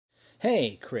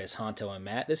Hey, Chris, Honto, and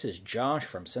Matt. This is Josh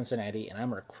from Cincinnati, and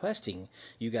I'm requesting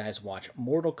you guys watch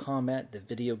Mortal Kombat, the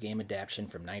video game adaptation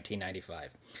from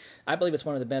 1995. I believe it's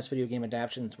one of the best video game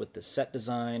adaptations with the set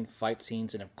design, fight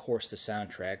scenes, and of course the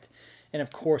soundtrack. And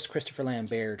of course, Christopher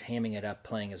Lambert hamming it up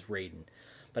playing as Raiden.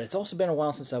 But it's also been a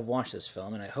while since I've watched this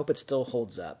film, and I hope it still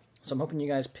holds up. So I'm hoping you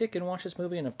guys pick and watch this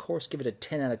movie, and of course give it a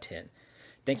 10 out of 10.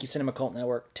 Thank you, Cinema Cult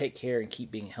Network. Take care and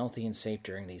keep being healthy and safe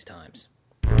during these times.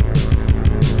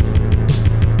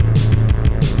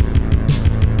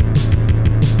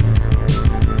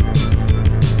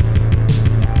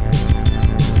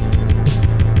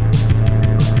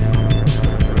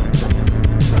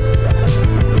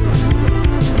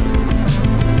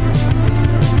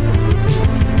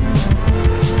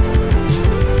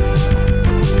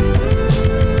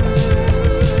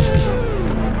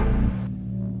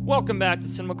 Welcome back to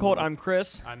Cinema Cult. I'm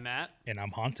Chris. I'm Matt. And I'm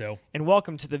Honto. And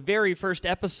welcome to the very first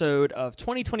episode of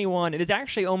 2021. It is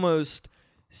actually almost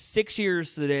 6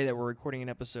 years to the day that we're recording an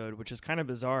episode, which is kind of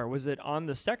bizarre. Was it on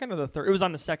the second or the third? It was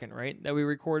on the second, right? That we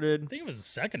recorded? I think it was the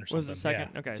second or something. Was it the second?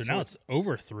 Yeah. Okay. So now it's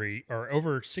over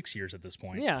 6 years at this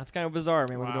point. Yeah, it's kind of bizarre. I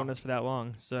mean, we've been doing this for that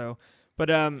long. But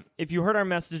if you heard our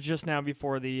message just now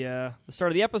before the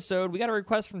start of the episode, we got a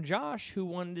request from Josh who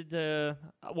wanted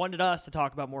us to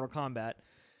talk about Mortal Kombat.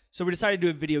 So we decided to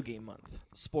do a video game month.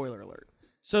 Spoiler alert.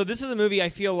 So this is a movie I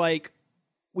feel like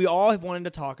we all have wanted to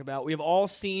talk about. We have all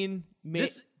seen...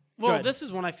 This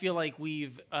is one I feel like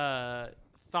we've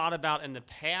thought about in the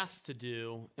past to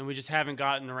do, and we just haven't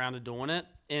gotten around to doing it.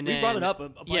 And we brought it up a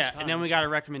bunch of times. And then we got a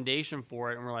recommendation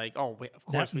for it, and we're like, oh, wait, of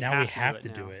course we have to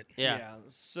do it. Yeah.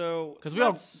 So because we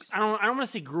all, I don't want to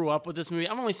say grew up with this movie.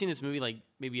 I've only seen this movie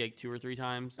maybe 2 or 3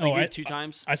 times. Maybe 2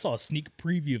 times. I saw a sneak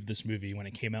preview of this movie when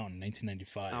it came out in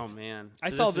 1995. Oh man,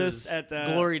 I saw this at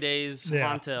Glory Days.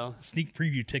 Honto. Sneak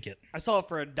preview ticket. I saw it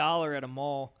for $1 at a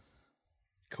mall.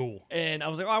 Cool. And I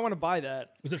was like, oh, I want to buy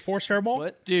that. Was it Forest Fair Mall?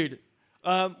 What, dude?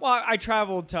 Well, I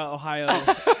traveled to Ohio.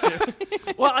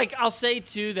 Well, I'll say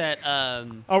too that.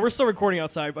 We're still recording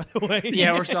outside, by the way.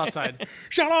 Yeah, we're still outside.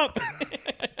 Shut up.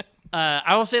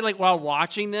 I will say, while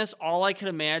watching this, all I could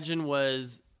imagine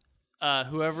was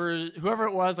whoever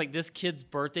it was, this kid's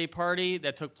birthday party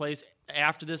that took place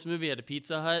after this movie at a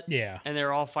Pizza Hut. Yeah, and they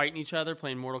were all fighting each other,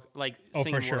 playing singing Mortal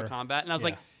Kombat, and I was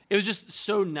like. It was just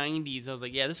so 90s. I was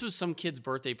like, yeah, this was some kid's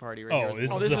birthday party right here.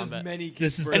 This is many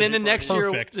kids' birthday And then the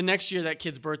party. next year, that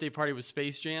kid's birthday party was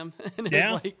Space Jam. And it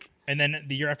was and then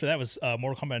the year after that was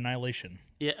Mortal Kombat Annihilation.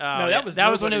 Yeah, that was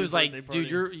when it was like, dude,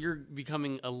 you're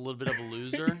becoming a little bit of a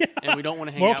loser, and we don't want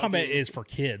to hang Mortal out Kombat with you. is for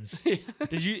kids.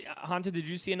 Hunter, did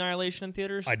you see Annihilation in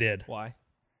theaters? I did. Why?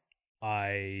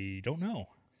 I don't know.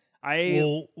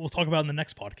 We'll talk about it in the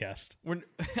next podcast.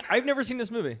 I've never seen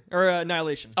this movie or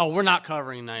Annihilation. Oh, we're not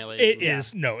covering Annihilation.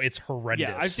 It's horrendous.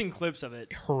 Yeah, I've seen clips of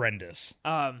it. Horrendous.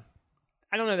 I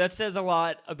don't know. That says a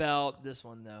lot about this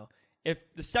one, though. If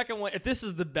the second one, if this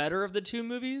is the better of the two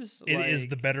movies, it is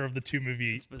the better of the two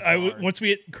movies. Once we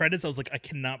hit credits, I was like, I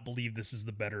cannot believe this is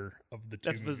the better of the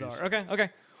two movies. That's bizarre. Okay.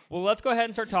 Well, let's go ahead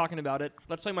and start talking about it.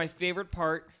 Let's play my favorite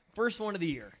part. First one of the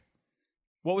year.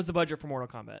 What was the budget for Mortal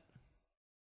Kombat?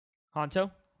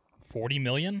 Honto? 40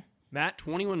 million? Matt?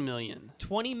 21 million.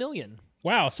 20 million.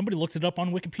 Wow, somebody looked it up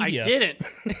on Wikipedia.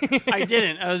 I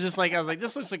didn't. I was like,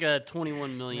 this looks like a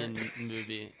 21 million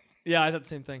movie. Yeah, I thought the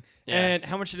same thing. Yeah. And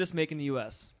how much did this make in the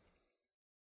U.S.?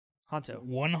 Honto?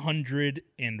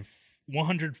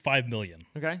 105 million.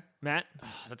 Okay. Matt?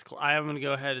 That's cool. I'm going to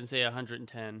go ahead and say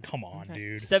 110. Come on,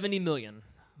 dude. 70 million.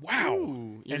 Wow.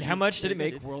 Ooh, and how much did it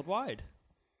make worldwide?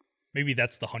 Maybe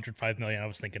that's the 105 million I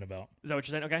was thinking about. Is that what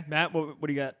you're saying? Okay. Matt, what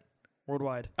do you got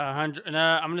worldwide? 100. No,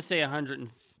 I'm going to say 100.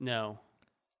 No.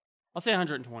 I'll say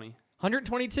 120.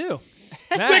 122.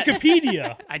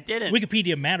 Wikipedia. I didn't.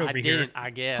 Wikipedia Matt over here.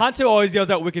 I guess. Honto always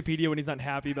yells out Wikipedia when he's not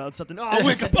happy about something. Oh,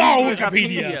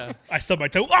 Wikipedia. I stubbed my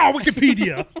toe. Oh,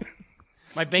 Wikipedia.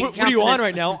 My bank account. What are you on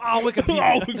right now? Oh,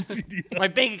 Wikipedia. My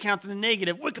bank account's in the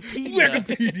negative.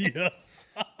 Wikipedia.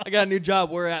 I got a new job.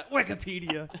 We're at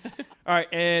Wikipedia. All right,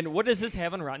 and what does this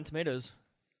have on Rotten Tomatoes?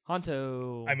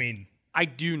 Honto. I mean, I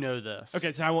do know this.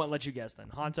 Okay, so I won't let you guess then.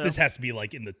 Honto. This has to be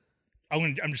in the.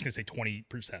 I'm just gonna say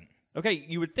 20%. Okay,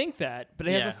 you would think that, but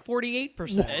it has a 48%.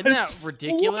 Isn't that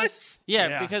ridiculous? What?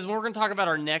 Yeah, because when we're gonna talk about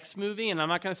our next movie, and I'm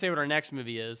not gonna say what our next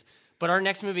movie is, but our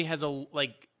next movie has a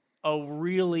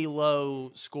really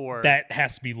low score. That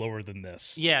has to be lower than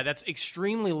this. Yeah, that's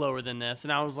extremely lower than this,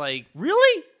 and I was like,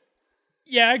 really?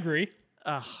 Yeah, I agree.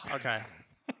 Okay.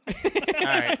 All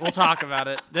right, we'll talk about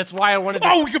it. That's why I wanted to.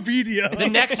 Oh, Wikipedia. The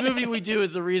next movie we do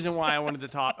is the reason why I wanted to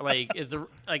talk. I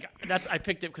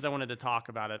picked it because I wanted to talk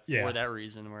about it for that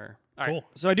reason. All right.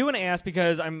 So I do want to ask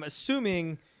because I'm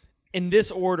assuming in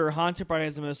this order, Haunted probably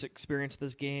has the most experience with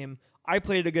this game. I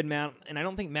played it a good amount, and I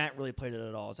don't think Matt really played it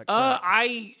at all. Is that correct?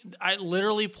 I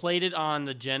literally played it on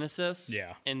the Genesis.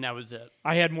 Yeah. And that was it.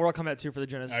 I had Mortal Kombat 2 for the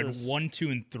Genesis. I had 1, 2,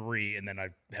 and 3, and then I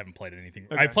haven't played anything.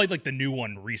 Okay. I played like the new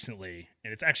one recently,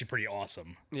 and it's actually pretty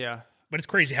awesome. Yeah. But it's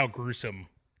crazy how gruesome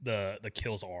the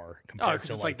kills are compared because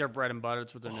to it's like their bread and butter.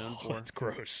 It's what they're known for. It's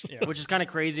gross. Yeah. Which is kind of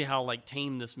crazy how like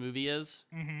tame this movie is.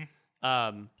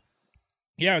 Mm-hmm.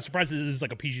 Yeah, I was surprised that this is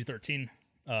like a PG-13.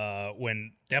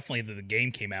 When definitely the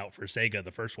game came out for Sega,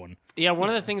 the first one. Yeah, one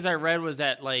of the things I read was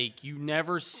that like you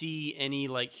never see any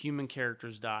like human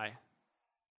characters die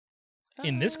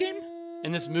in this game,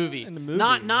 in this movie. In the movie,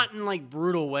 not in like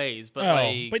brutal ways, but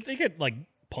but they get like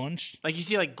punched. Like you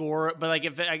see like gore, but like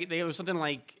if it was something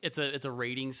like it's a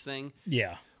ratings thing.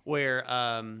 Yeah, where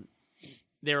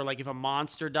they were like, if a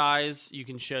monster dies, you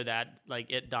can show that, like,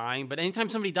 it dying. But anytime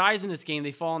somebody dies in this game,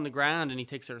 they fall on the ground and he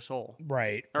takes their soul.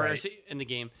 Right. Or in the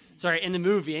game. Sorry, in the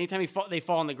movie, anytime they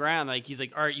fall on the ground, like, he's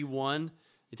like, all right, you won.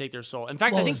 You take their soul. In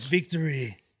fact, I think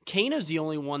victory. Kano's the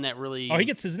only one that really... Oh, he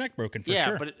gets his neck broken for sure.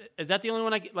 Yeah, but is that the only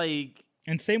one like...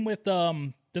 And same with,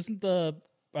 doesn't the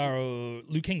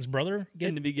Liu Kang's brother get...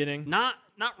 In the beginning? Not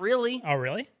really. Oh,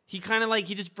 really? He kind of like,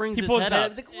 he just brings his pulls head his up.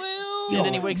 head up, he's like, and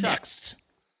then he wakes up.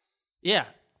 Yeah,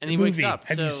 and he wakes up.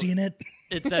 Have you seen it?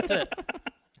 That's it.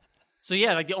 So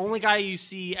yeah, like the only guy you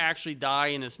see actually die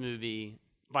in this movie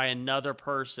by another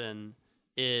person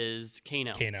is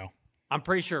Kano. I'm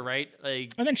pretty sure, right?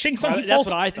 Like, and then Shang Tsung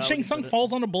Shang Tsung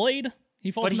falls on a blade. He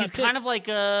falls. But he's kind of like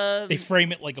a. They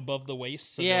frame it like above the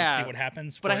waist, so they'll see what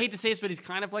happens. But I hate to say this, but he's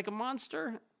kind of like a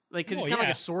monster. Like, because he's kind of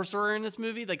like a sorcerer in this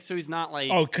movie. Like, so he's not like...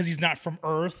 Oh, because he's not from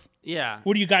Earth? Yeah.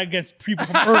 What do you got against people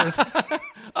from Earth?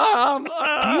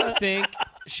 Do you think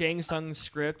Shang Tsung's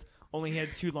script only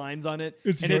had 2 lines on it?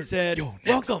 It said,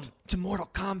 welcome to Mortal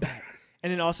Kombat.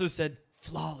 And it also said,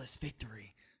 flawless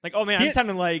victory. Like, oh man, I'm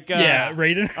sounding like...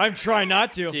 Raiden. I'm trying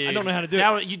not to. Dude, I don't know how to do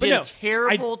it. You did a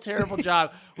terrible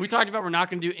job. We talked about we're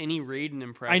not going to do any Raiden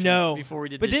impressions before we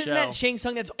did this show. But isn't that Shang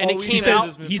Tsung that's always... And it came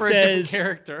out for a different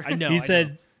character. I know. He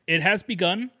said, it has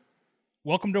begun.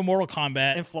 Welcome to Mortal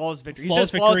Kombat. And flawless victory.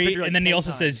 Flawless victory, like, and then he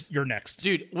also says, you're next.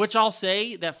 Dude, which I'll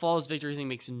say, that flawless victory thing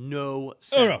makes no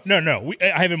sense. No.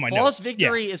 I have in my notes. Flawless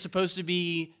victory is supposed to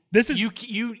be... This is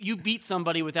you beat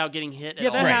somebody without getting hit at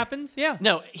all. Yeah, that happens. Yeah.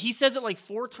 No, he says it like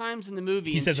 4 times in the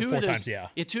movie. He says it 4 times, yeah.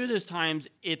 2 of those times,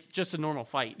 it's just a normal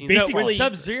fight. Basically, when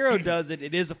Sub-Zero does it,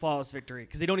 it is a flawless victory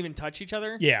because they don't even touch each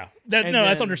other. Yeah.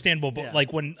 That's understandable. But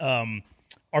like when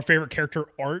our favorite character,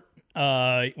 Art,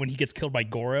 when he gets killed by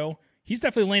Goro, he's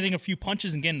definitely landing a few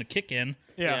punches and getting a kick in.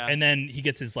 Yeah. And then he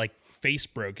gets his like face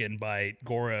broken by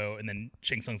Goro, and then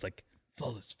Shang Tsung's like,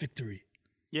 flawless victory.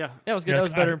 Yeah, that was good. That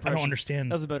was a better impression. I don't understand.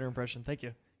 That was a better impression. Thank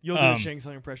you. You'll do the Shang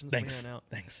Tsung impressions from here on out.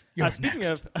 Thanks. Speaking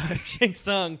of Shang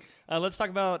Tsung, let's talk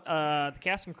about the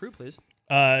cast and crew, please.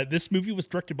 This movie was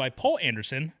directed by Paul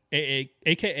Anderson,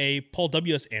 a.k.a. Paul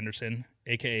W.S. Anderson,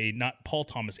 a.k.a. not Paul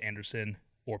Thomas Anderson,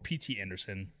 or P.T.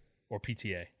 Anderson, or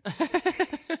PTA.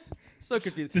 So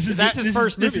confused. This is his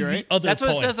first movie, right? That's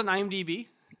what it says on IMDb.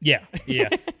 Yeah.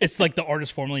 It's like the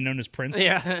artist formerly known as Prince.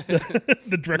 Yeah.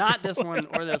 The director. Not this one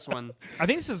or this one. I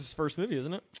think this is his first movie,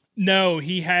 isn't it? No,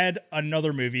 he had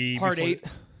another movie. Heart 8.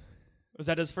 Was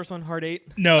that his first one, Heart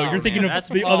 8? No, you're thinking of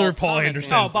the other Paul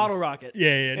Anderson. Oh, Bottle Rocket.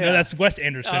 Yeah. No, that's Wes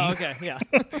Anderson. Oh, okay, yeah.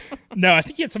 No, I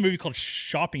think he had some movie called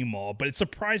Shopping Mall, but it's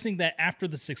surprising that after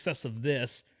the success of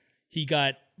this, he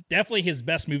got definitely his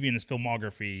best movie in his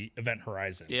filmography, Event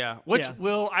Horizon. Yeah,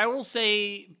 I will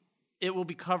say it will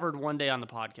be covered one day on the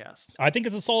podcast. I think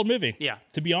it's a solid movie. Yeah.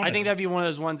 To be honest. I think that'd be one of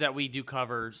those ones that we do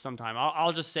cover sometime.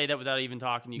 I'll just say that without even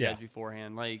talking to you guys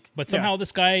beforehand. But somehow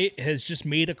this guy has just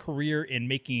made a career in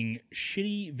making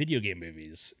shitty video game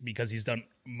movies because he's done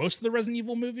most of the Resident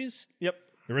Evil movies. Yep.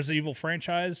 The Resident Evil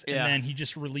franchise. Yeah. And then he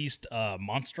just released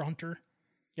Monster Hunter.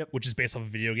 Yep. Which is based off a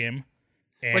video game.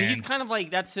 And but he's kind of like,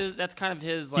 that's kind of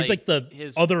his, like... He's like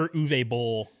his other Uwe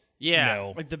Boll. Yeah. You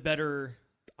know, like the better...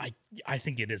 I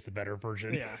think it is the better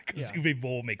version. Yeah. Because Uwe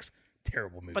Boll makes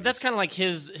terrible movies. But that's kind of like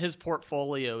his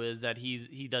portfolio is that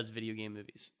he does video game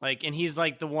movies. Like, and he's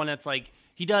like the one that's like,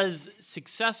 he does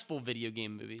successful video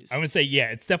game movies. I would say,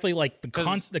 it's definitely like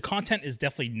the content is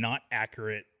definitely not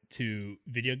accurate to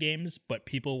video games, but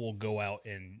people will go out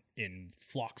in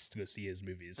flocks to go see his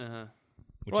movies. Uh-huh.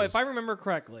 Well, if I remember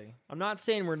correctly, I'm not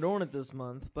saying we're doing it this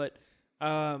month, but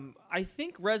I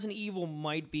think Resident Evil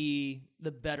might be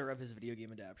the better of his video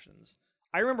game adaptations.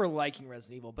 I remember liking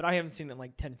Resident Evil, but I haven't seen it in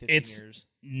like 10, 15 years.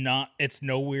 It's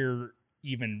nowhere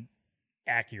even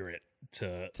accurate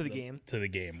to the game. To the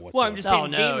game whatsoever. Well, I'm just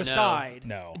saying, game aside.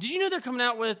 No. Did you know they're coming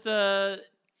out with a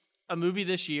movie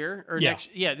this year or Yeah. next?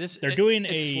 Yeah, They're doing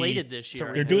it's slated this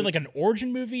year. They're doing like an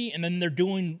origin movie, and then they're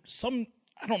doing some.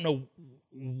 I don't know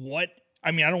what.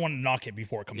 I mean, I don't want to knock it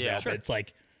before it comes out, but it's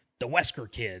like the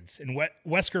Wesker kids, and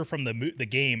Wesker from the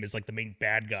game is like the main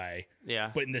bad guy. Yeah,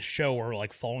 but in this show, we're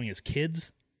like following his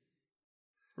kids.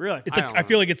 Really? It's like I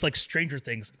feel like it's like Stranger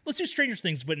Things. Let's do Stranger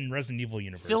Things, but in Resident Evil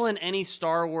universe. Fill in any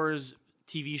Star Wars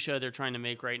TV show they're trying to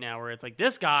make right now, where it's like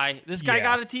this guy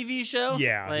got a TV show.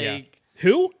 Yeah, like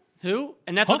Who?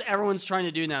 And that's what everyone's trying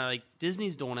to do now. Like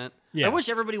Disney's doing it. Yeah. I wish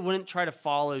everybody wouldn't try to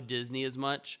follow Disney as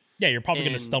much. Yeah, you're probably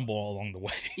going to stumble along the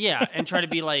way. Yeah, and try to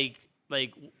be like,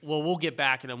 well, we'll get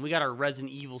back at them. We got our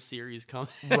Resident Evil series coming.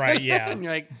 Right, yeah. And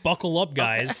you're like, buckle up,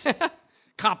 guys. Okay.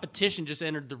 Competition just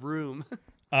entered the room.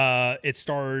 It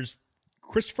stars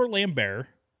Christopher Lambert,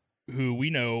 who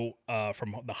we know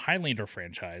from the Highlander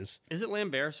franchise. Is it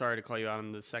Lambert? Sorry to call you out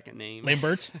on the second name.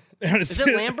 Lambert? Is it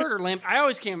Lambert or Lambert? I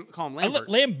always call him Lambert.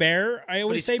 Lambert, I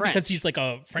always say, French. because he's like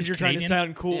a French You're trying to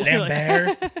sound cool.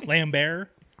 Lambert.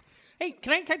 Hey,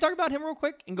 can I talk about him real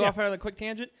quick and go off on a quick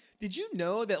tangent? Did you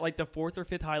know that like the 4th or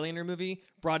 5th Highlander movie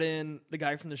brought in the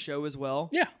guy from the show as well?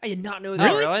 Yeah. I did not know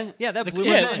that. Oh, really? Yeah, that The- blew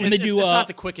yeah, my mind. when they do, it's not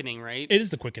the quickening, right? It is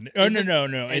the Quickening. Oh, Is it no.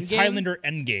 It's Endgame? Highlander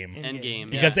Endgame.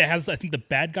 Endgame. Because it has, I think, the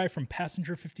bad guy from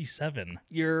Passenger 57.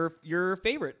 Your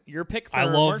favorite, your pick for I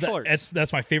love martial that. arts.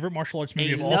 That's my favorite martial arts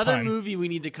movie of all Another time. movie we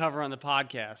need to cover on the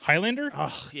podcast. Highlander?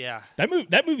 Oh yeah, That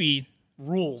movie,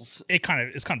 rules. it's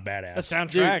kind of badass. The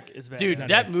soundtrack is bad. Dude,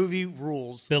 that movie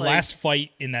rules. The Like, last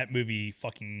fight in that movie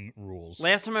fucking rules.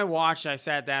 last time I watched, I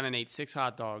sat down and ate 6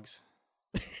 hot dogs.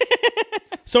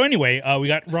 So anyway, we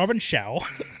got Robin Shaw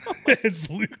as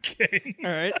Luke King. All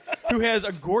right, who has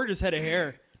a gorgeous head of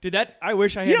hair. Dude, I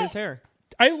wish I had his hair.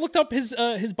 I looked up his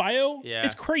bio. Yeah.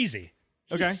 It's crazy.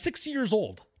 He's 6 years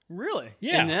old. Really?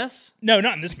 Yeah. In this? No,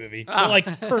 not in this movie. But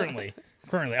like currently.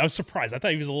 Currently. I was surprised. I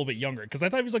thought he was a little bit younger because I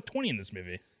thought he was like 20 in this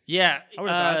movie. Yeah. I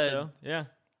would have thought so. Yeah.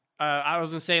 I was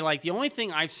going to say, like, the only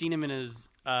thing I've seen him in is...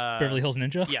 Beverly Hills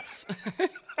Ninja? Yes.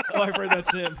 Oh, I've heard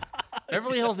that's him.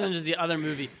 Beverly Hills Ninja is the other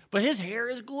movie. But his hair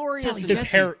is glorious. Sally in His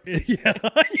this. hair. Yeah.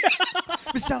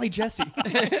 Miss Sally Jesse.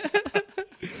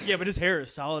 Yeah, but his hair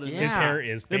is solid. In Yeah. this. His hair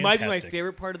is fantastic. It might be my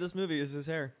favorite part of this movie is his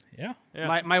hair. Yeah. Yeah.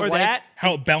 My or wife- that,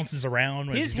 How it bounces around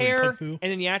when his he's doing hair, kung fu.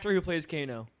 and then the actor who plays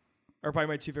Kano are probably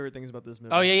my 2 favorite things about this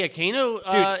movie. Oh, yeah. Kano Dude, is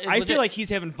I legit. feel like he's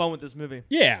having fun with this movie.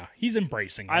 Yeah, he's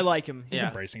embracing it. I like him. He's Yeah.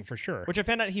 embracing for sure. Which I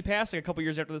found out he passed like a couple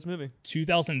years after this movie.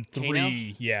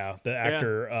 2003, yeah, the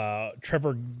actor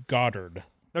Trevor Goddard.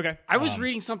 Okay. I was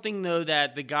reading something, though,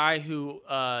 that the guy who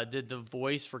did the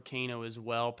voice for Kano is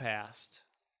well past.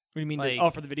 What do you mean?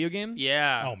 Like- for the video game?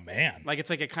 Yeah. Oh man, Like, it's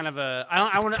like a kind of a...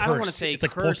 I don't want to say it's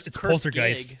like cursed, it's cursed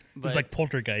poltergeist. gig, It's but- like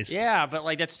poltergeist. Yeah, but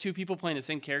like that's 2 people playing the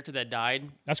same character that died.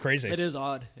 That's crazy. It is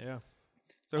odd. Yeah.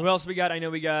 So who else we got? I know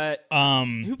we got...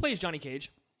 who plays Johnny Cage?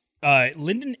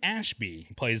 Lyndon Ashby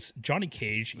plays Johnny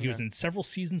Cage. He was in several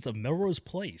seasons of Melrose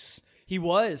Place. He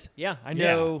was. Yeah, I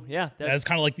know. Yeah. That's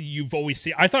kind of like you've always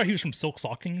seen. I thought he was from Silk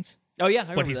Stockings, Oh, yeah.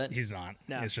 I but remember that. he's not.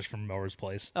 No. It's just from Melrose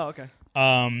Place. Oh, okay.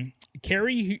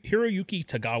 Carrie Hiroyuki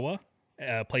Tagawa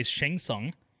plays Shang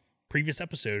Tsung. Previous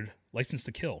episode, License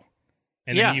to Kill,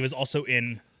 and Yeah. then he was also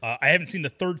in. I haven't seen the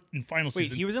third and final Wait,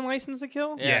 season. he was in License to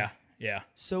Kill? Yeah.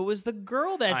 So was the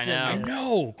girl that's I I in it.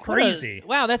 know, What a- crazy.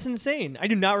 wow, that's insane. I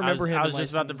do not remember him. I in was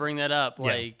just about to License. bring that up. Yeah.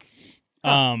 Like,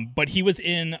 But he was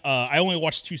in. I only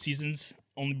watched 2 seasons,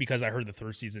 only because I heard the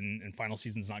third season and final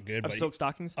season's not good. Of but Silk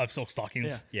Stockings? of Silk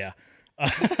Stockings, Yeah.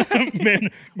 man,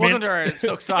 welcome to our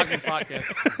Silk Stockings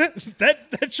podcast.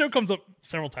 that show comes up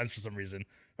several times for some reason.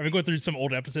 I've been going through some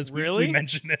old episodes. Really? We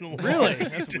mentioned it a lot. Really?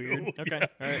 That's We do, weird. Okay.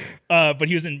 yeah. All right. But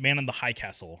he was in Man in the High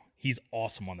Castle. He's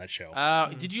awesome on that show.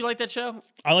 Did you like that show?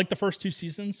 I like the first 2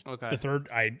 seasons. Okay. The third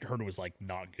I heard was like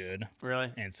not good,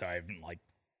 Really? and so I haven't like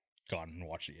gone and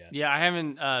watched it yet. Yeah, I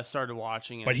haven't started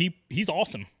watching it. But he's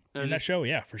awesome in that show.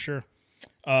 Yeah, for sure.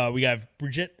 We have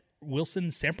Bridget Wilson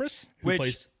Sampras, who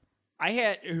plays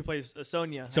who plays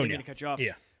Sonya. I didn't Sonya. mean to cut you off.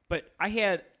 Yeah. But I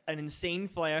had an insane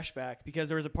flashback because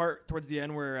there was a part towards the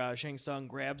end where Shang Tsung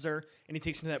grabs her and he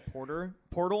takes her to that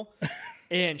portal,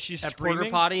 and she's that screaming.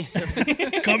 porter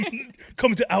potty.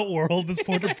 come to Outworld, this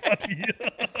porter potty.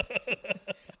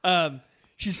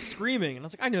 She's screaming, and I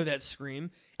was like, I know that scream.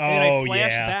 And then I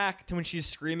flashed yeah. back to when she's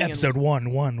screaming. Episode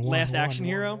in one. Last Action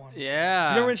Hero. Yeah.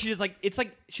 Remember when she's like, it's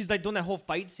like she's like doing that whole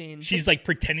fight scene. She's like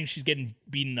pretending she's getting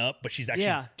beaten up, but she's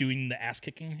actually doing the ass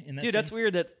kicking in that Dude, scene. that's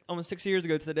weird. That's almost 6 years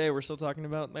ago today. We're still talking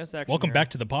about Last Action Welcome Hero. back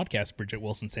to the podcast, Bridget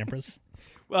Wilson Sampras.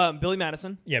 Billy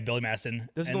Madison. Yeah, Billy Madison.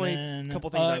 Those are the only couple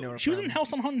things I know her She was from. in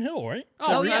House on Haunted Hill, right?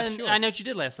 Oh, yeah, and she I was. know what you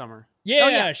did last summer.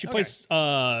 Yeah, she okay. plays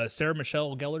Sarah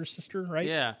Michelle Gellar's sister, right?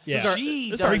 Yeah. Yeah. So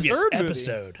she This is does, our Previous third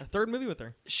episode. movie. Our third movie with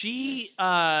her. she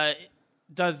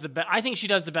does the best. I think she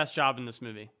does the best job in this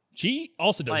movie. She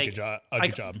also does Like, a good job.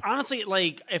 Like, honestly,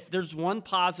 like if there's one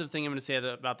positive thing I'm going to say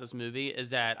about this movie is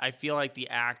that I feel like the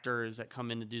actors that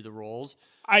come in to do the roles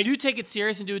do take it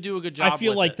serious and do a good job. I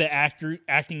feel with like it. the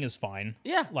acting is fine.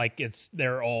 Yeah. Like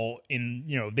they're all in,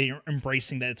 they're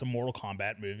embracing that it's a Mortal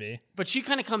Kombat movie. But she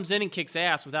kind of comes in and kicks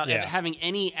ass without Yeah. having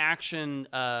any action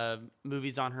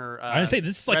movies on her. I would say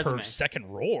this is like resume. her second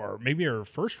role, or maybe her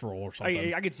first role or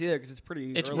something. I could see that because it's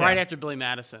pretty. It's early. right after Billy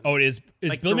Madison. Oh, it is.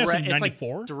 Is Like, Billy Madison it's like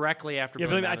 94? directly after. Yeah,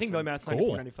 Billy I think Billy Madison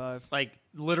Cool. 94, 95. Like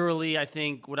literally, I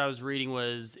think what I was reading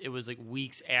was it was like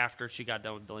weeks after she got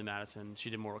done with Billy Madison. She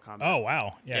did Mortal Kombat. Oh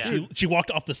wow, yeah. Yeah. She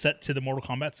walked off the set to the Mortal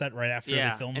Kombat set right after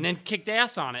the film. and then kicked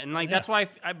ass on it, and like that's why.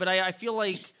 I feel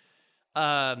like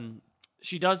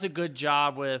she does a good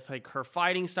job with like her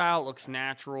fighting style. It looks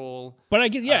natural. But I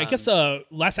guess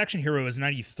Last Action Hero is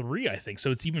 93, I think.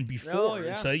 So it's even before.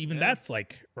 yeah. So even that's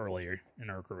like earlier in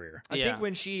her career. I think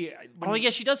when she. Oh yeah,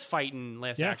 she does fight in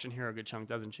Last Yeah. Action Hero a good chunk,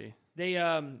 doesn't she?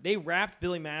 They wrapped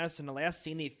Billy Madison. The last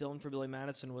scene they filmed for Billy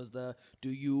Madison was the "Do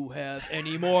you have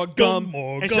any more gum?"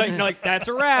 More and gum. she's like, "That's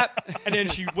a wrap." And then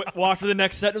she walked to the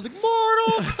next set and was like,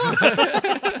 "Mortal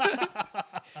Kombat."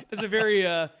 It's a very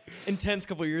intense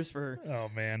couple years for her. Oh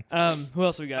man. Who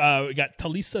else we got? We got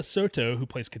Talisa Soto, who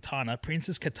plays Katana,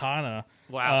 Princess Katana.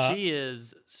 Wow,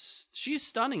 she's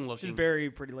stunning looking. She's a very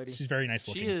pretty lady. She's very nice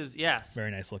looking. She is, yes.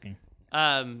 Very nice looking.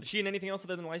 Is she in anything else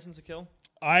other than License to Kill?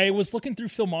 I was looking through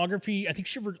filmography. I think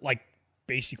she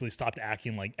basically stopped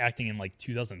acting in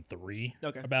 2003.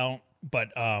 Okay. But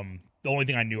the only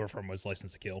thing I knew her from was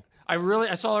License to Kill.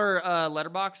 I saw her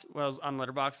letterbox. Well, I was on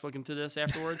Letterbox looking through this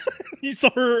afterwards. You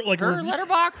saw her Her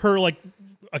letterbox? her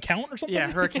account or something? Yeah,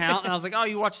 her account, and I was like, "Oh,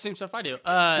 you watch the same stuff I do."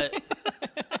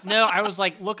 No, I was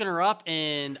like looking her up,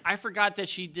 and I forgot that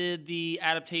she did the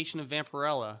adaptation of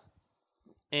Vampirella.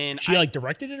 And She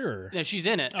directed it, or no, she's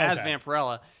in it as Okay.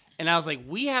 Vampirella. And I was like,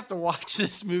 we have to watch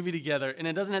this movie together, and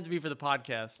it doesn't have to be for the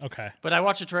podcast. Okay. But I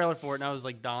watched a trailer for it, and I was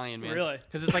like dying, man. Really?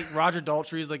 Because it's like Roger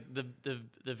Daltrey is like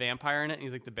the vampire in it. And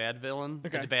he's like the bad villain,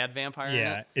 like the bad vampire. In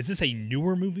Yeah. it. Is this a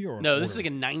newer movie or No, an this is older?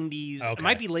 like a '90s. Okay. It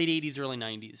might be late '80s, early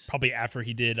 '90s. Probably after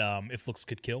he did If Looks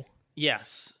Could Kill.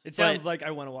 Yes, It sounds like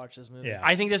I want to watch this movie. Yeah.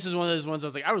 I think this is one of those ones I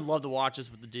was like, I would love to watch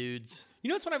this with the dudes. You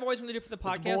know what's what I've always wanted to do for the the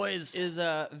podcast boys. is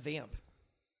Vamp.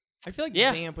 I feel like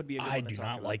Yeah. Vamp would be a good I one to do talk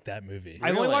not about. like that movie.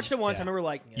 I've only Really? watched it once. Yeah. I remember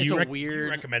liking it. It's You a weird- You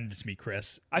recommended it to me,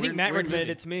 Chris. I think weird- Matt weird recommended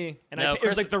movie. it to me, and No, it was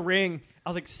Chris- like The Ring. I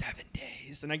was like 7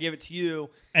 days, and I gave it to you.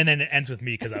 And then it ends with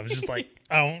me because I was just like,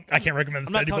 I can't recommend this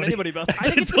I'm not to telling anybody about that. I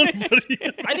can't tell anybody.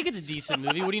 I think it's a decent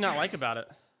movie. What do you not like about it?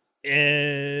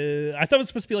 I thought it was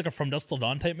supposed to be like a From Dusk Till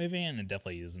Dawn type movie, and it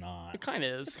definitely is not. It kind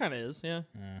of is. It kind of is, yeah.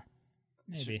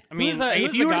 Maybe. I mean, Who's that- if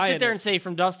who's you the were to guy sit in there it? and say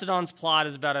From Dusk to Dawn's plot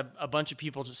is about a bunch of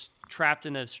people just trapped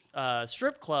in a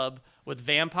strip club with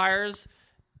vampires,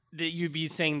 that you'd be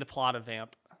saying the plot of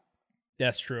Vamp.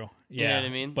 That's true. Yeah. You know what I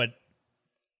mean? But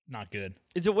not good.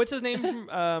 Is it what's his name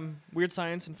from Weird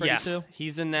Science and Freddy Yeah, 2?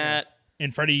 he's in that.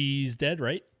 And Freddy's dead,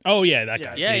 right? Oh yeah, that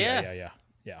guy. Yeah, yeah.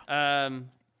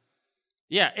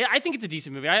 Yeah, I think it's a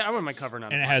decent movie. I wouldn't mind covering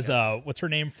on. And the it has podcast. what's her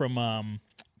name from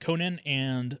Conan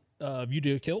and View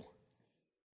to a Kill.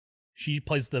 She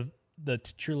plays the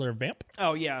titular vamp.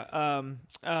 Oh yeah. I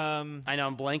know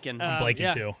I'm blanking. I'm blanking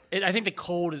yeah. too. I think the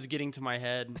cold is getting to my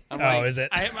head. I'm Oh, like, is it?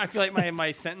 I feel like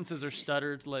my sentences are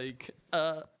stuttered. Like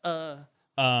Okay.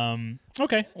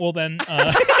 Well then,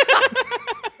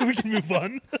 we can move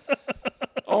on.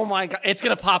 Oh my god, it's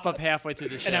gonna pop up halfway through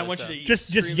the show. And I want so. you to Just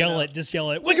scream yell out. it. Just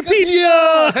yell it.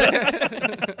 Wikipedia.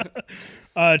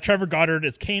 Trevor Goddard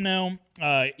is Kano.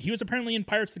 He was apparently in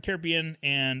Pirates of the Caribbean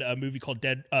and a movie called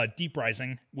Deep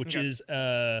Rising, which is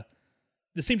the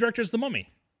same director as The Mummy.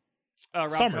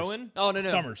 Rob Summers. Cohen? Oh no.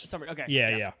 Summers. Okay.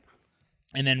 Yeah.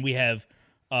 And then we have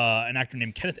an actor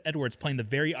named Kenneth Edwards playing the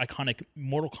very iconic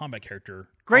Mortal Kombat character.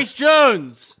 Grace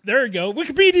Jones. There you go.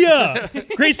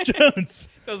 Wikipedia. Grace Jones.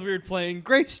 That was weird playing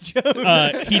Grace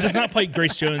Jones. He does not play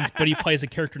Grace Jones, but he plays a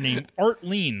character named Art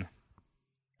Lean.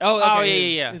 Oh, yeah,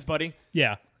 his, yeah. his buddy.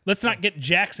 Yeah. Let's not get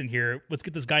Jackson here. Let's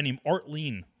get this guy named Art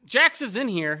Lean. Jax is in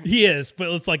here. He is, but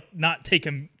let's like not take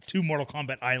him to Mortal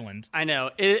Kombat Island. I know.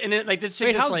 Like this.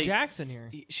 Wait, how's like, Jackson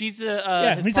here? She's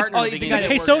Yeah, his he's like, partner. he's the he's guy like, that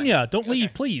hey works- Sonya, don't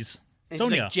leave, please. And she's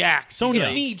Sonya, like, Jax. Sonya.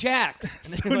 It's me, Jax.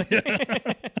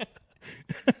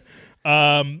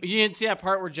 You didn't see that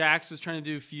part where Jax was trying to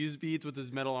do fuse beads with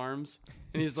his metal arms,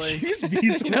 and he's like, Fuse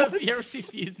beads, you what? ever see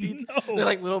fuse beads? No. They're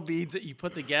like little beads that you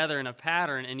put together in a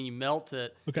pattern, and you melt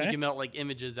it. Okay. You can melt like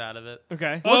images out of it.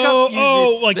 Okay. Look up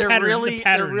fuse beads. like they're patterns, really, the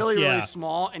patterns, they're really, yeah. really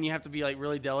small, and you have to be like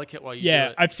really delicate while you do Yeah,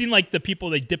 it. I've seen like the people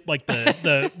they dip like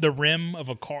the rim of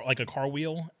a car, like a car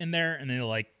wheel in there, and they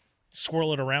like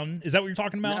swirl it around. Is that what you're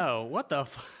talking about? No, what the?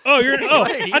 Oh, you're oh.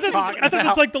 What are you I talking thought about?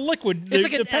 it's like the liquid, It's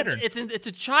the like pattern. it's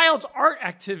a child's art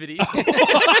activity.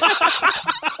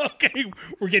 Okay,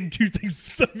 we're getting two things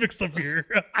so mixed up here.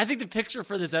 I think the picture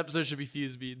for this episode should be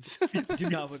fuse beads. Do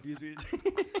not put fuse beads.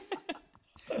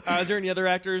 Is there any other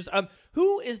actors?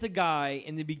 Who is the guy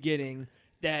in the beginning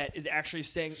that is actually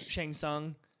saying Shang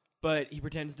Tsung, but he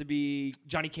pretends to be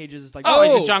Johnny Cage's like? Oh,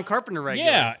 he's Oh, a John Carpenter regular.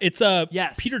 Yeah, it's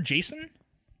Yes. Peter Jason.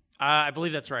 I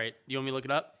believe that's right. You want me to look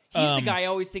it up? He's the guy I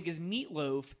always think is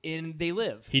Meatloaf in They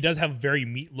Live. He does have a very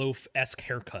Meatloaf-esque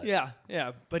haircut. Yeah,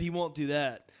 but he won't do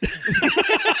that.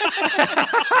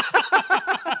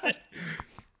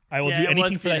 I will Yeah, do it was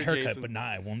anything for that Peter haircut, Jason. but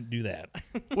I won't do that.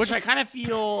 Which I kind of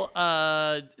feel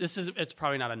it's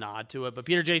probably not a nod to it, but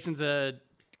Peter Jason's a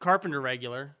Carpenter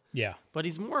regular, Yeah. but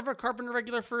he's more of a Carpenter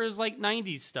regular for his like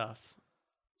 90s stuff.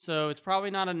 So it's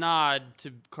probably not a nod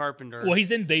to Carpenter. Well,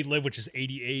 he's in They Live, which is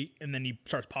 88, and then he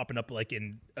starts popping up like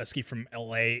in Escape from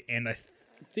L.A., and I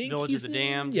think Village he's of the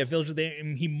in- Damned. Yeah, Village of the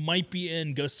Damned. He might be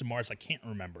in Ghosts of Mars. I can't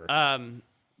remember.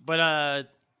 But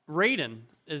Raiden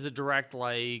is a direct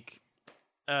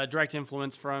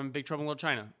influence from Big Trouble in Little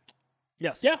China.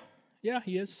 Yes. yeah,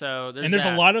 he is. So there's And there's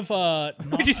that. a lot of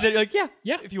Would you say like Yeah.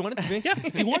 if you want it to be? yeah,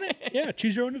 if you want it, yeah,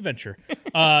 choose your own adventure.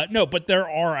 No, but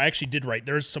I actually did write.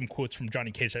 There's some quotes from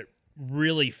Johnny Cage that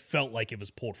really felt like it was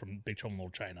pulled from Big Trouble in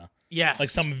Little China. Yes. Like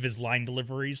some of his line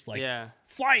deliveries, like Yeah.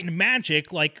 flying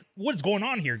magic. Like, what's going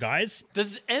on here, guys?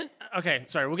 Okay,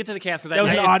 sorry, we'll get to the cast because That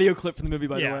was an audio clip from the movie,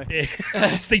 by the way.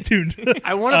 Yeah. Stay tuned.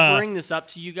 I want to bring this up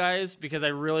to you guys because I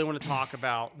really want to talk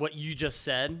about what you just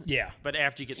said. Yeah. But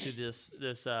after you get through this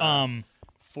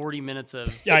 40 minutes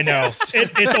of Yeah, I know.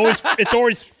 It's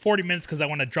always 40 minutes because I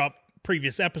want to drop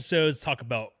previous episodes, talk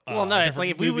about. well, no, it's different like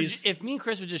if we would, movies. if me and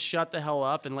Chris would just shut the hell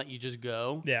up and let you just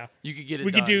go. Yeah. you could get it.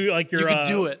 We could done. do like your. You could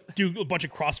do it. Do a bunch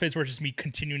of crossfades where it's just me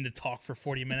continuing to talk for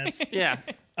 40 minutes. Yeah.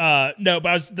 No,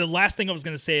 but the last thing I was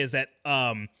going to say is that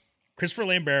Christopher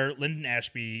Lambert, Lyndon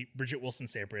Ashby, Bridget Wilson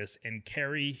Sampras, and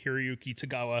Kari Hiroyuki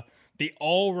Tagawa, they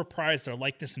all reprised their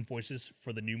likeness and voices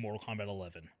for the new Mortal Kombat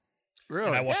 11. Really?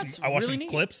 And I watched That's some, really some neat.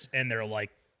 clips, and they're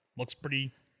like, looks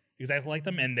pretty exactly like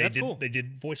them, and That's cool. they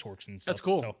did voice works and stuff. That's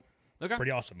cool. So Okay.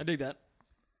 pretty awesome. I dig that.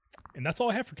 And that's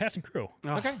all I have for cast and crew.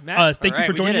 Okay, Matt. Thank you right,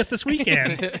 for we joining did us this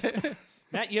weekend.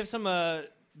 Matt, you have some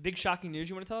big shocking news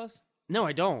you want to tell us? No,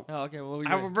 I don't. Oh, okay. Well,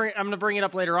 I'm going to bring it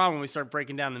up later on when we start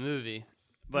breaking down the movie.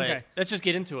 But Okay. let's just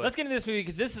get into it. let's get into this movie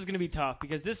because this is going to be tough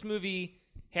because this movie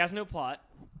has no plot.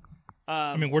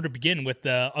 I mean, where to begin with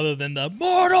other than the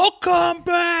Mortal Kombat?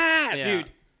 Yeah.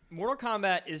 Dude, Mortal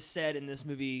Kombat is said in this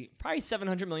movie probably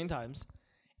 700 million times.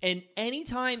 And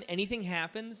anytime anything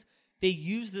happens, they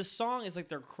use this song as like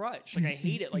their crutch. Like I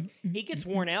hate it. Like it gets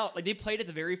worn out. Like they played at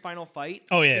the very final fight.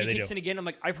 Oh, yeah, and they he kicks do. in again. I'm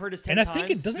like, I've heard this 10 And I times. think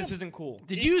it doesn't This have- isn't cool.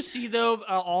 Did you see though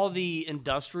all the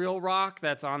industrial rock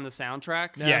that's on the soundtrack?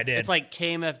 Yeah, I did. It's like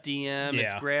KMFDM, Yeah.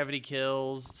 it's Gravity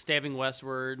Kills, Stabbing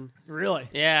Westward. Really?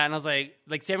 Yeah, and I was like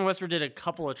Stabbing Westward did a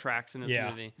couple of tracks in this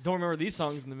Yeah. movie. Don't remember these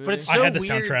songs in the movie. But it's I so had the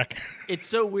weird. soundtrack. It's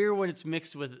so weird when it's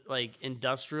mixed with like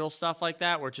industrial stuff like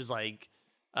that, which is like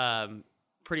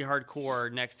pretty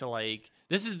hardcore next to like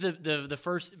this is the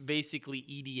first basically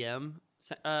EDM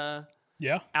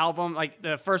Yeah. album, like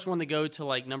the first one to go to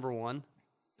like number 1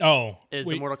 Oh. is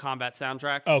the Mortal Kombat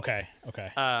soundtrack. Okay.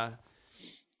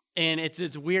 And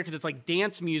it's weird because it's like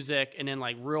dance music and then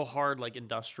like real hard like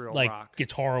industrial Like rock.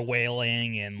 guitar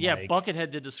wailing and Yeah, like,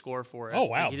 Buckethead did the score for it. oh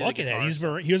wow, Like, he did the guitar Buckethead.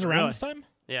 stuff. He was around Really? this time.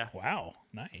 Yeah. Wow,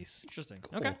 nice. interesting.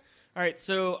 Cool. Okay. All right.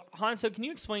 So, Hanso, can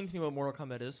you explain to me what Mortal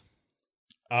Kombat is?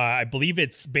 I believe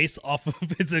it's based off of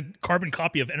it's a carbon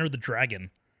copy of Enter the Dragon.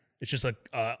 It's just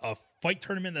a fight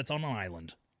tournament that's on an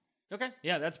island. Okay.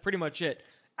 Yeah, that's pretty much it.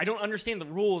 I don't understand the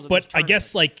rules of But this I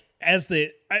guess tournament.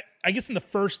 like I guess in the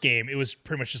first game it was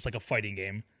pretty much just like a fighting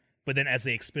game. But then as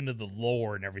they expanded the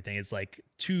lore and everything, it's like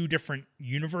two different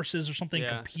universes or something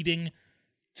Yeah. competing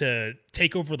to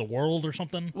take over the world or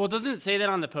something. Well, doesn't it say that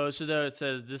on the poster though? It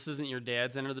says this isn't your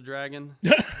dad's Enter the Dragon.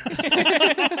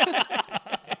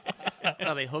 So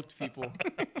how they hooked people.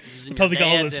 That's how they got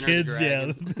all those kids.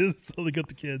 Yeah, that's how they got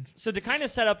the kids. So to kind of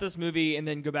set up this movie and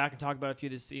then go back and talk about a few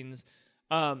of the scenes,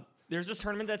 there's this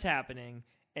tournament that's happening,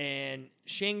 and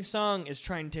Shang Tsung is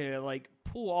trying to like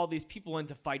pull all these people in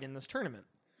to fight in this tournament.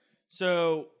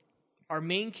 So our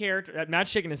main character, Matt's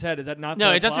shaking his head. Is that not? No,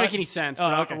 the it doesn't plot? make any sense. Oh,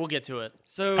 But okay. we'll get to it.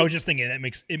 So I was just thinking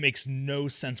it makes no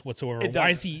sense whatsoever. Why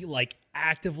is he like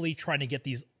actively trying to get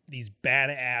these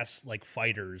badass like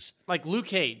fighters? Like Luke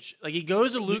Cage. Like he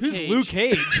goes to Luke who's Cage. Luke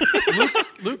Cage?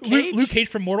 Luke Cage? Luke Cage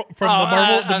from the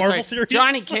I'm Marvel sorry. series.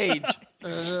 Johnny Cage.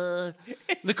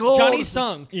 The cold. Johnny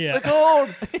Sung. Yeah. The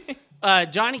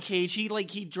cold. Johnny Cage,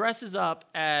 he dresses up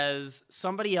as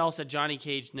somebody else that Johnny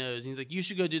Cage knows. And he's like, you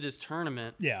should go do this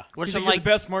tournament. Yeah. Which He's I'm like, like, the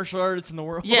best martial artist in the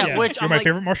world. yeah, Yeah, which you're I'm my like,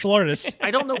 favorite martial artist.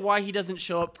 I don't know why he doesn't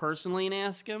show up personally and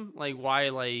ask him. Like why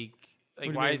why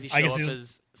does he I show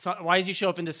guess up why does he show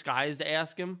up in disguise to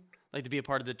ask him? Like to be a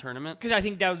part of the tournament? Because I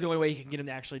think that was the only way he could get him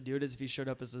to actually do it is if he showed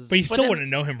up as his. But you still then- wouldn't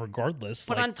know him regardless.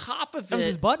 But like, on top of that was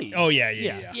his it, buddy. oh yeah.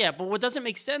 yeah, but what doesn't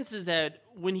make sense is that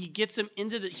when he gets him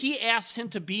he asks him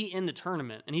to be in the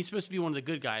tournament, and he's supposed to be one of the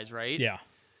good guys, right? Yeah.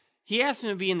 He asks him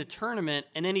to be in the tournament,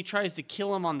 and then he tries to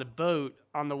kill him on the boat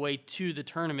on the way to the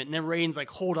tournament, and then Raiden's like,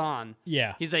 hold on.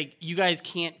 Yeah. He's like, you guys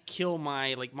can't kill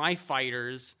my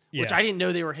fighters, which Yeah. I didn't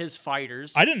know they were his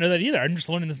fighters. I didn't know that either. I'm just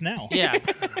learning this now. Yeah,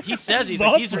 he says This is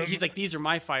awesome. these are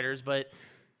my fighters, but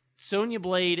Sonya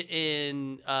Blade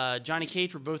and Johnny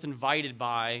Cage were both invited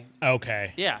by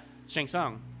Okay. Shang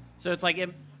Tsung. So it's like that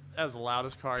was the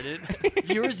loudest car.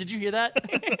 Viewers, did you hear that?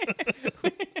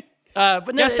 But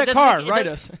no, Guess it that doesn't car. make- it Write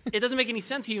does- us. It doesn't make any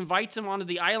sense. He invites him onto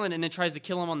the island and then tries to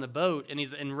kill him on the boat, and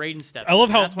Raiden steps. I love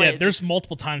in. how That's why it there's just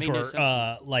multiple times made no where sense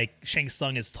to me. like Shang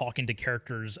Tsung is talking to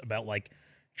characters about like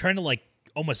trying to like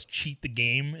almost cheat the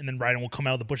game, and then Raiden will come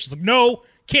out of the bushes like, no,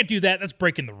 can't do that. That's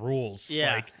breaking the rules.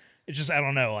 Yeah. Like it's just I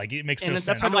don't know. Like it makes no And sense.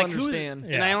 that's I'm I like, don't understand.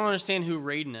 and I don't understand who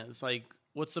Raiden is. Like,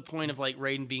 what's the point of like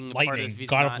Raiden being a part of Lightning, this? if he's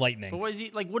God of not- lightning. But what is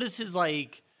he like? What is his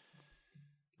like?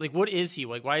 Like, what is he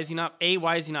like? Why is he not? A,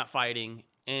 why is he not fighting?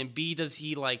 And B, does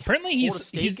he like Apparently hold a he's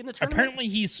stake in the tournament? apparently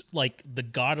he's like the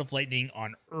god of lightning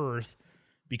on Earth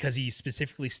because he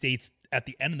specifically states at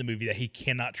the end of the movie that he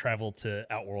cannot travel to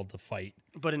Outworld to fight.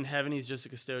 But in heaven, he's just a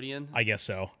custodian. I guess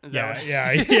so. Is that right?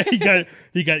 Yeah.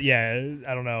 He got. Yeah,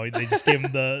 I don't know. They just gave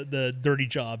him the dirty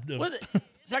job. What?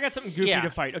 So I got something goofy Yeah. to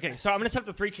fight. Okay, so I'm going to set up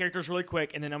the three characters really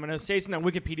quick, and then I'm going to say something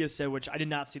that Wikipedia said, which I did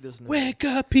not see this in the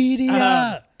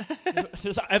Wikipedia.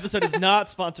 This episode is not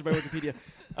sponsored by Wikipedia.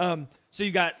 So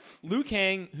you got Liu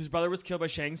Kang, whose brother was killed by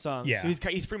Shang Tsung. Yeah. So he's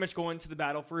pretty much going to the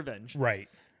battle for revenge. Right.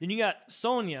 Then you got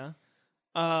Sonya,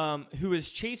 who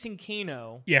is chasing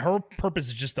Kano. Yeah, her purpose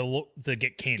is just to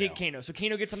get Kano. Get Kano. So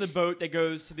Kano gets on the boat that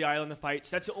goes to the island to fight.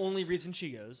 So that's the only reason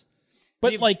she goes.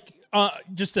 But Leave- like,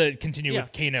 just to continue Yeah.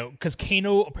 with Kano, because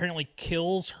Kano apparently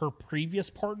kills her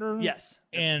previous partner. Yes.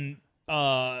 And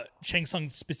Shang Tsung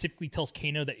specifically tells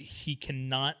Kano that he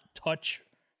cannot touch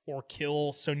or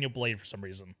kill Sonya Blade for some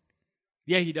reason.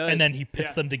 Yeah, he does. And then he pits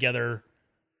Yeah. them together,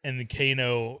 and then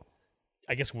Kano,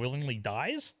 I guess, willingly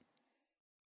dies.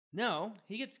 No,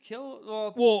 he gets killed.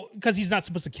 Well, because he's not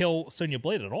supposed to kill Sonya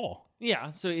Blade at all.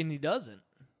 Yeah, and he doesn't.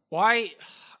 Why,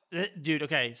 dude?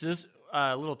 Okay, so this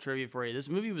little trivia for you. This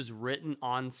movie was written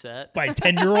on set. By a Are you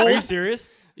 10-year-old? serious?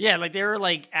 Yeah, like they were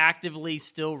like actively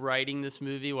still writing this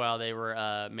movie while they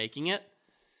were making it.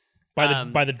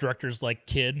 by the director's like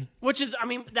kid. Which is, I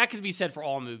mean, that could be said for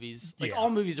all movies. Like Yeah. all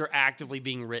movies are actively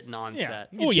being written on Yeah. set.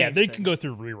 You Oh yeah, change they can things. go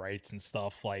through rewrites and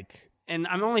stuff like. And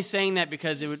I'm only saying that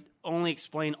because it would only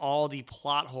explain all the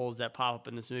plot holes that pop up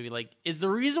in this movie. Like, is the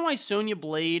reason why Sonya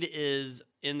Blade is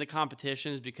in the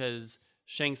competition is because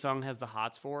Shang Tsung has the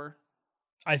hots for her?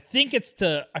 I think it's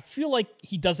I feel like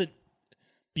he does it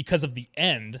because of the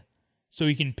end, so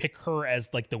he can pick her as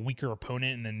like the weaker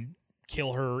opponent and then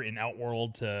kill her in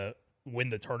Outworld to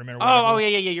win the tournament or whatever. Oh,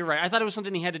 yeah, you're right. I thought it was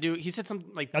something he had to do. He said something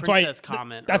like That's princess why.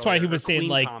 comment. That's why he earlier, was or saying queen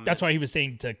like. comment. That's why he was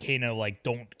saying to Kano like,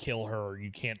 "Don't kill her. Or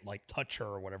you can't like touch her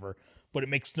or whatever." But it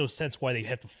makes no sense why they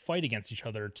have to fight against each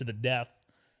other to the death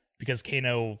because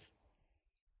Kano.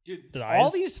 Dude, dies.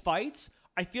 all these fights,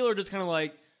 I feel are just kind of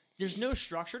like, there's no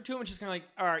structure to them. It's just kind of like,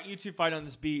 all right, you two fight on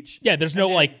this beach. Yeah, there's no And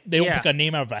then- like they don't yeah. pick a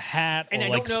name out of a hat And or I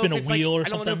like don't know spin if a it's wheel like, or I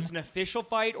don't know if something. it's an official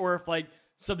fight or if like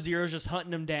Sub-Zero's just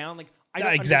hunting them down. Like, I Yeah,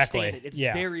 don't exactly. understand it. It's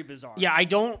Yeah. very bizarre. Yeah, I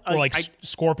don't. Or like I,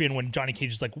 Scorpion when Johnny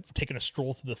Cage is like taking a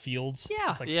stroll through the fields. Yeah.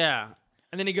 It's like, yeah.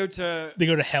 And then they go to they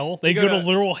go to hell. They go go to to-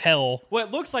 literal hell.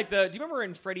 what looks like do you remember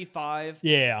in Freddy 5?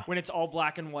 Yeah. When it's all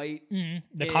black and white?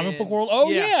 The comic book And- world. Oh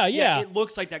yeah. It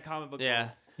looks like that comic book Yeah.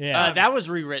 world. Yeah. That was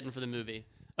rewritten for the movie.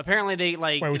 Apparently they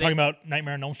like. Wait, are we talking about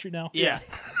Nightmare on Elm Street now? Yeah.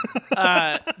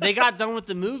 They got done with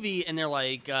the movie and they're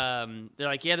like, yeah,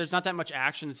 there's not that much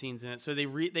action scenes in it. So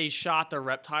they shot the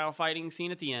reptile fighting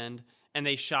scene at the end, and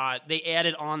they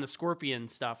added on the Scorpion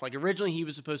stuff. Like originally he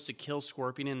was supposed to kill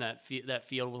Scorpion in that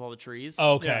field with all the trees.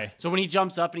 Oh, okay. Yeah. So when he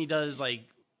jumps up and he does like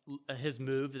his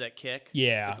move, that kick.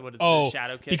 Yeah. The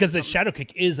shadow kick. Because the shadow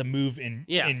kick is a move in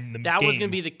the that game. was going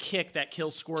to be the kick that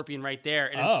kills Scorpion right there,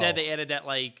 and instead they added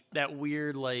that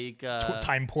weird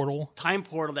time portal. Time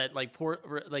portal that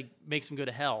makes him go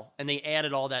to hell, and they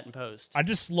added all that in post. I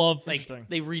just love they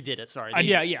redid it. Sorry. They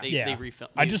refilmed.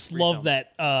 I just love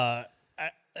that.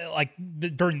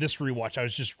 During this rewatch, I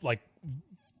was just like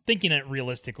thinking it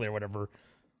realistically or whatever.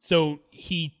 So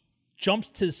he jumps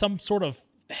to some sort of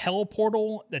hell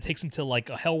portal that takes him to like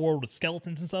a hell world with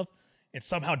skeletons and stuff, and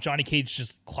somehow Johnny Cage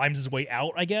just climbs his way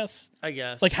out. I guess.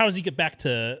 Like, how does he get back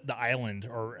to the island,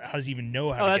 or how does he even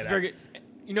know how? That's very good.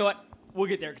 You know what? We'll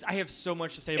get there because I have so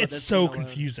much to say about this. It's so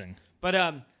confusing.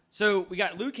 But so we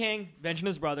got Liu Kang avenging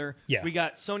his brother. Yeah. We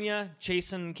got Sonya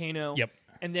chasing Kano. Yep.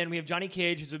 And then we have Johnny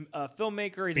Cage, who's a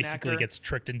filmmaker. He's Basically an actor. gets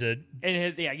tricked into.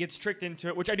 And gets tricked into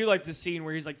it, which I do like the scene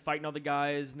where he's like fighting all the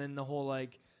guys, and then the whole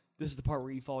like, this is the part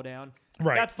where you fall down.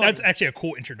 Right. That's actually a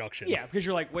cool introduction. Yeah, because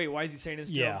you're like, wait, why is he saying this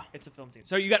to him? Yeah. It's a film scene.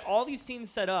 So you got all these scenes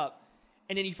set up,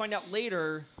 and then you find out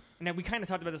later, and we kind of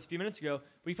talked about this a few minutes ago,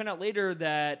 but you find out later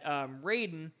that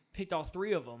Raiden picked all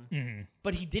three of them,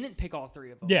 but he didn't pick all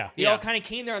three of them. Yeah. They all kind of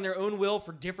came there on their own will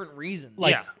for different reasons.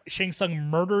 Like, Shang Tsung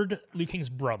murdered Liu Kang's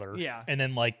brother. Yeah. And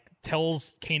then, like,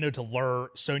 tells Kano to lure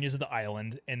Sonya to the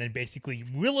island, and then basically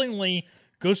willingly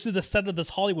goes to the set of this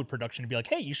Hollywood production to be like,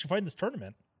 hey, you should fight this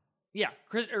tournament. Yeah,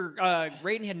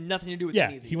 Raiden had nothing to do with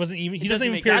any of these. He wasn't even. He doesn't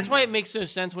even appear. That's why it makes no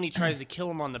sense when he tries to kill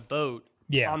him on the boat.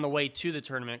 Yeah. On the way to the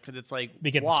tournament, because it's like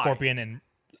they get why? the Scorpion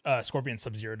and Scorpion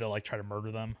Sub-Zero to like try to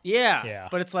murder them. Yeah. Yeah.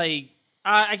 But it's like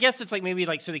I guess it's like maybe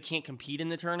like so they can't compete in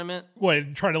the tournament.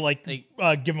 What? Try to like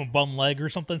give them a bum leg or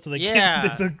something so they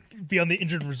can't to be on the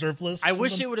injured reserve list. I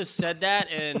wish it would have said that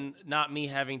and not me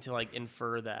having to like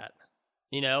infer that.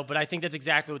 You know, but I think that's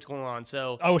exactly what's going on.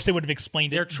 So I wish they would have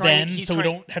explained it then, so we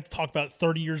don't have to talk about it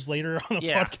 30 years later on the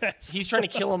podcast. He's trying to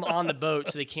kill him on the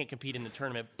boat so they can't compete in the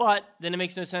tournament. But then it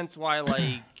makes no sense why,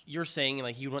 like you're saying,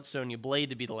 like he wants Sonya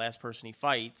Blade to be the last person he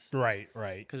fights. Right.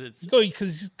 Because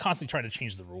he's constantly trying to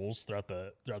change the rules throughout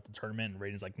the tournament, and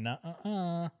Raiden's like, not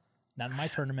in my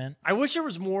tournament. I wish there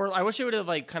was more. I wish they would have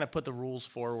like kind of put the rules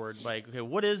forward. Like, okay,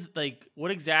 what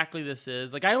exactly this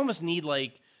is? Like, I almost need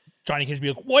like. Johnny Cage be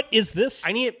like, what is this?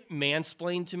 I need it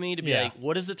mansplained to me to be like,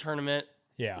 what is the tournament?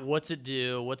 Yeah. What's it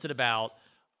do? What's it about?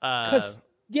 Because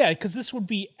this would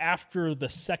be after the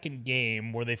second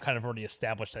game where they've kind of already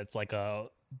established that it's like a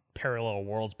parallel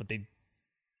worlds, but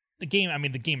the game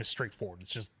is straightforward. It's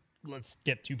just, let's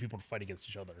get two people to fight against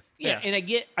each other. Yeah. And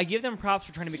I give them props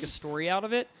for trying to make a story out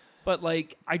of it, but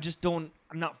like,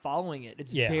 I'm not following it.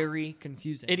 It's very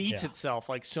confusing. It eats itself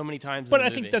like so many times. But I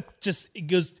think that it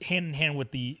goes hand in hand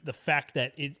with the fact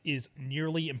that it is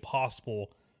nearly impossible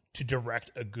to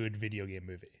direct a good video game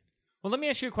movie. Well, let me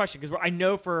ask you a question, because I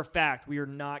know for a fact we are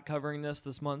not covering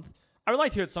this month. I would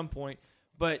like to at some point,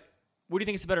 but what do you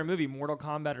think is a better movie, Mortal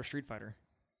Kombat or Street Fighter?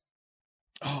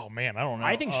 Oh, man, I don't know.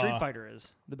 I think Street Fighter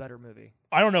is the better movie.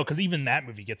 I don't know, because even that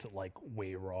movie gets it like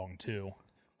way wrong, too.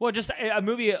 Well, just a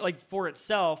movie like for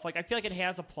itself, like I feel like it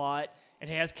has a plot, it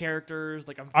has characters.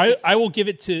 Like I will give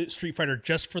it to Street Fighter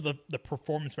just for the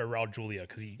performance by Raul Julia,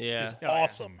 because he is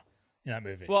awesome in that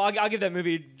movie. Well, I'll give that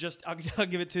movie I'll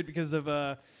give it to it because of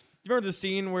you remember the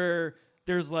scene where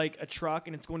there's like a truck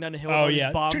and it's going down the hill with all these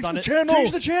bombs Change on the it. Channel!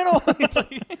 Change the channel. It's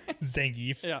like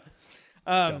Zangief. Yeah.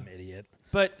 Dumb idiot.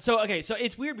 But so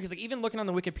it's weird because like even looking on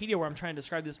the Wikipedia where I'm trying to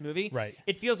describe this movie, right,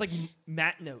 it feels like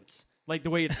Matt notes. Like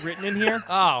the way it's written in here.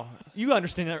 Oh. You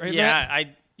understand that, right, Yeah,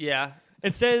 Matt?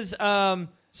 It says,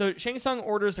 so Shang Tsung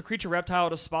orders the creature reptile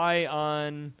to spy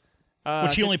on...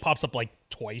 which he only pops up like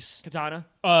twice. Katana?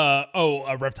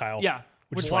 A reptile. Yeah.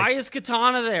 Why is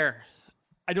Katana there?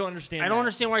 I don't understand I don't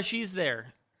understand why she's there.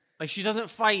 Like, she doesn't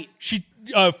fight. She,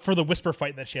 for the whisper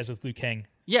fight that she has with Liu Kang.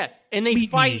 Yeah, and they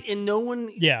fight, and no one...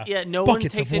 no one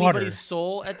takes anybody's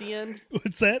soul at the end.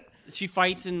 What's that? She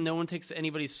fights, and no one takes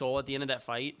anybody's soul at the end of that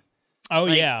fight. Oh,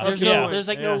 like, yeah. There's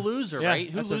no loser, right?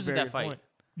 Who loses that fight? Point.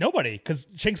 Nobody, because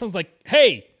Shang Tsung's like,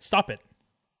 hey, stop it.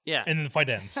 Yeah. And then the fight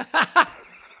ends.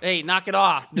 Hey, knock it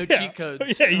off. No cheat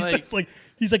codes. Yeah,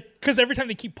 he's like, because every time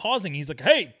they keep pausing, he's like,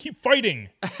 hey, keep fighting.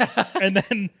 And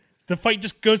then the fight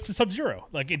just goes to Sub-Zero.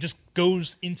 Like, it just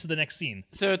goes into the next scene.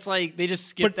 So it's like, they just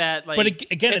skip that. Like, but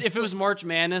again, if it was March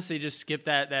Madness, they just skip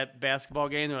that basketball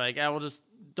game. They're like, we'll just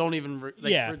don't even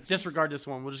disregard this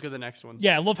one. We'll just go to the next one.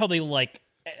 Yeah, I love how they like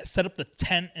set up the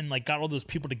tent and like got all those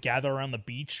people to gather around the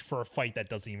beach for a fight that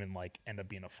doesn't even like end up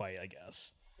being a fight, I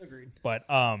guess. Agreed. But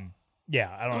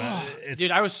yeah, I don't know.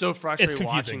 Dude, I was so frustrated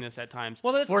confusing. watching this at times.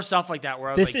 Well, for stuff like that, where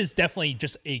I was this like, is definitely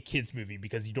just a kids movie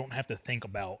because you don't have to think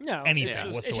about anything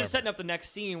whatsoever. It's just setting up the next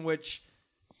scene, which.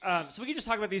 So we can just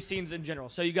talk about these scenes in general.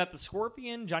 So you got the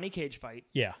Scorpion Johnny Cage fight.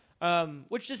 Yeah.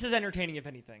 Which just is entertaining, if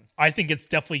anything. I think it's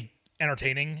definitely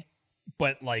entertaining,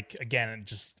 but like again, it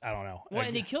just I don't know. Well,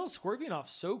 and they kill Scorpion off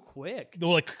so quick.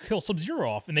 They'll like kill Sub-Zero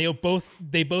off, and they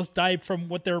both die from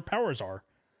what their powers are.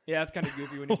 Yeah, it's kind of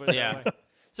goofy when you put it that way.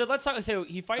 So let's talk. So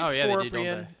he fights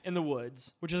Scorpion in the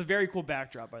woods, which is a very cool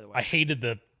backdrop, by the way. I hated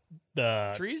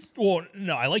the trees. Well,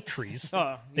 no, I like trees.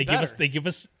 Oh, they give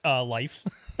us life.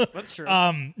 That's true.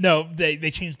 No,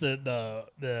 they changed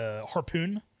the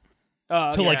harpoon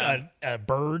to like a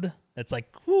bird that's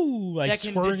like whoo, like that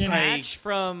can squirting. detach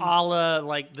from a la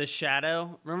like the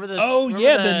Shadow. Remember this? Oh, remember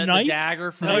yeah, the knife?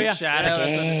 dagger from Shadow.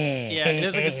 Yeah, it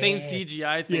was like the same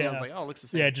CGI thing. I was like, oh, it looks the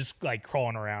same. Yeah, just like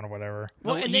crawling around or whatever.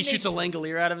 Well, and he shoots a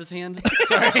Langolier out of his hand.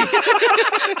 Sorry.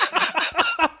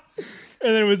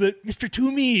 And then it was Mr.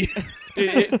 Toomey.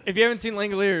 If you haven't seen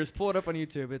Langoliers, pull it up on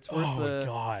YouTube. It's worth Oh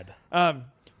God.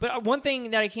 But one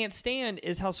thing that I can't stand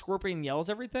is how Scorpion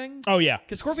yells everything. Oh yeah.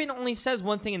 Because Scorpion only says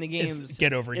one thing in the games.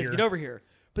 Get over here. Get over here.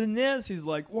 But in this, he's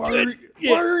like, Why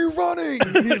are you running?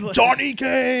 He's like, Johnny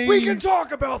Cage. We can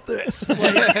talk about this.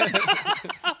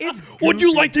 it's Would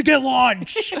you like to get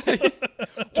lunch?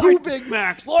 2 Big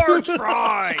Macs, large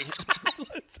fry.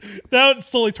 Now it's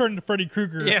slowly turned to Freddy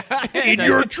Krueger. Yeah. In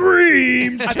your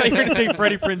dreams. I thought you were going to say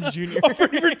Freddie Prinze Jr.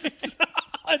 Freddie Prinze.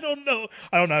 I don't know.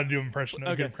 I don't know how to do an impression.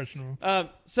 A good impression of him.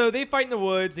 So they fight in the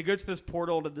woods. They go to this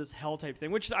portal to this hell type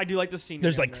thing, which I do like the scene.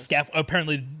 There's like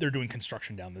apparently they're doing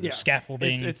construction down there. There's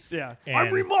scaffolding. It's and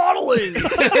I'm remodeling.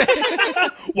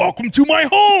 welcome to my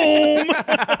home.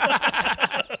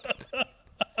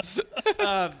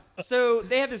 So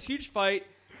they have this huge fight,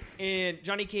 and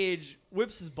Johnny Cage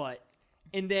whips his butt.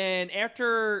 And then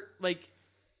after,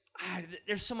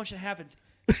 there's so much that happens.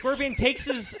 Scorpion takes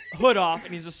his hood off,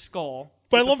 and he's a skull.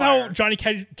 But I love how Johnny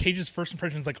Cage's first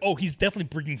impression is like, oh, he's definitely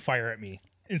breathing fire at me.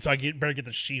 And so I better get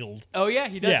the shield. Oh, yeah,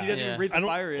 he does. Yeah. He doesn't even breathe the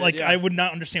fire in. I would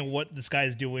not understand what this guy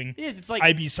is doing. It is. It's like...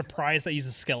 I'd be surprised that he's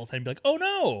a skeleton. I'd be like, oh,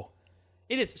 no.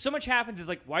 It is. So much happens. It's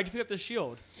like, why'd you pick up the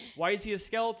shield? Why is he a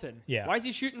skeleton? Yeah. Why is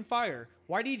he shooting fire?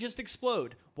 Why did he just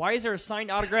explode? Why is there a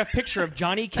signed autographed picture of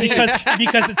Johnny Cage?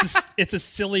 because it's a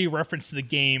silly reference to the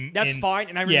game. That's fine,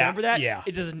 and I remember that. Yeah.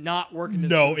 It does not work in this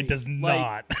No, movie. it does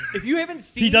not. If you haven't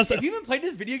seen, if you haven't played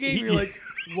this video game, you're like,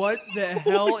 what the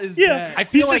hell is that? I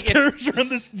feel he's like just around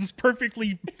this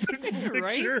perfectly picture,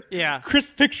 Right? Yeah.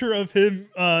 crisp picture of him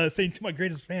saying to my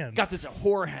greatest fan. Got this a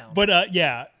whorehound. But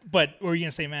but what were you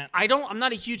gonna say, Matt? I'm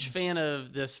not a huge fan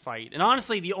of this fight. And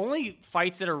honestly, the only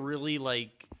fights that are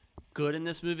really good in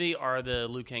this movie are the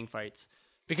Liu Kang fights.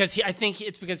 Because I think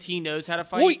it's because he knows how to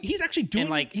fight. Well, he's actually doing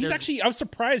and I was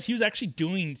surprised he was actually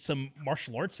doing some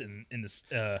martial arts in this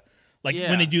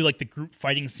when they do the group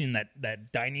fighting scene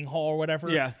that dining hall or whatever.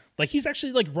 Yeah. He's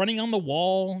actually running on the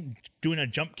wall, doing a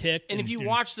jump kick. And if you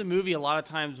watch the movie, a lot of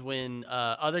times when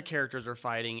other characters are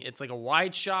fighting, it's like a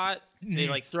wide shot. They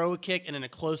throw a kick and then a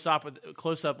close up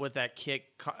with that kick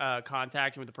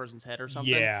contacting with the person's head or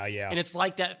something. Yeah, yeah. And it's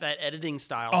like that editing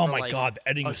style. Oh for my god, the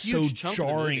editing is so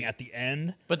jarring at the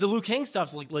end. But the Liu Kang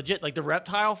stuff's legit. Like the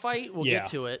reptile fight, we'll get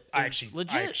to it. I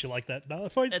legit. actually like that. No,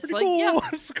 the fight's It's pretty cool. yeah.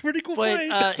 It's a pretty cool but,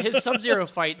 fight. His Sub-Zero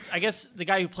fight, I guess the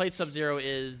guy who played Sub-Zero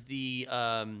is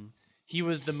he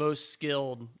was the most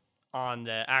skilled on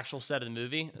the actual set of the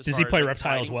movie. Does he play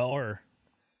reptile as well, or?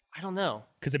 I don't know.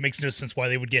 Because it makes no sense why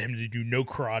they would get him to do no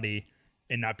karate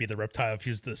and not be the reptile if he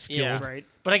was the skilled. Yeah, right.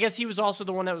 But I guess he was also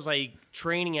the one that was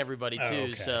training everybody too.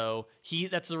 okay. So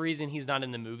that's the reason he's not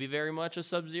in the movie very much as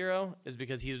Sub-Zero, is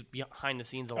because he was behind the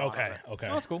scenes a lot. Okay, of it. okay.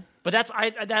 Oh, that's cool. But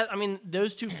I mean,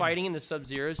 those two fighting in the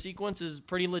Sub-Zero sequence is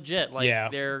pretty legit.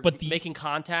 They're making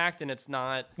contact, and it's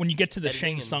not. When you get to the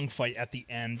Shang Tsung fight at the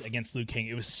end against Liu Kang,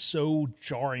 it was so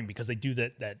jarring because they do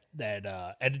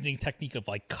that editing technique of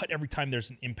cut every time there's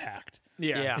an impact.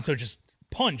 Yeah. And so just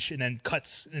punch and then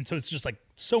cuts, and so it's just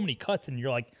so many cuts, and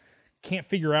you're can't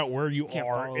figure out where you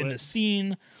are in the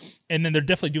scene. And then they're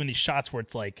definitely doing these shots where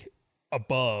it's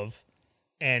above,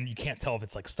 and you can't tell if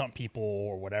it's stunt people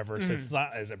or whatever. So it's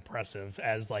not as impressive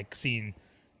as seeing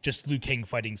just Liu Kang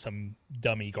fighting some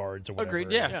dummy guards or whatever.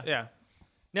 Agreed. Yeah.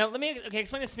 Now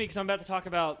explain this to me, because I'm about to talk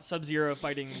about Sub-Zero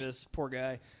fighting this poor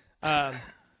guy.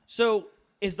 So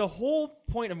is the whole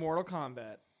point of Mortal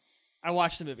Kombat? I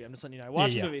watched the movie. I'm just letting you know. I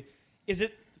watched the movie. Is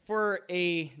it for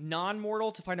a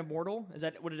non-mortal to find a mortal? Is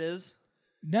that what it is?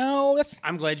 No, that's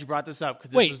I'm glad you brought this up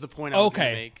because this Wait, was the point I was going okay.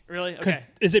 to make. Really? because Okay.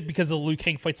 is it because the Liu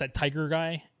Kang fights that tiger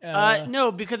guy?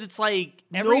 No, because it's like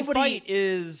Every nobody. fight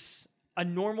is a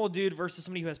normal dude versus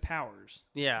somebody who has powers.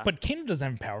 Yeah, But Kano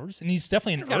doesn't have powers, and he's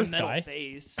definitely He's an got a Earth metal guy.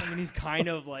 face. I mean, he's kind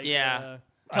of like Yeah.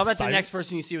 Tell that to the side- next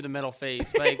person you see with a metal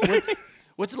face. Like,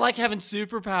 what's it like having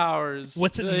superpowers?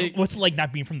 What's it? Like, What's it like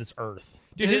not being from this Earth?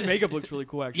 dude. His makeup looks really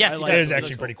cool. Actually, Yes, I he like It does. is it. actually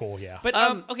Looks pretty cool. Yeah. But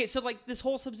okay, so like this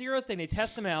whole Sub-Zero thing, they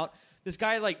test him out. This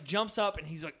guy like jumps up and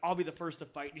he's like, "I'll be the first to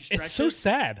fight." And he stretches, It's so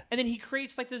sad. and then he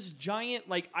creates like this giant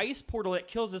like ice portal that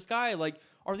kills this guy. Like,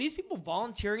 are these people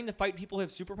volunteering to fight people who have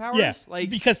superpowers? Yeah,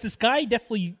 like because this guy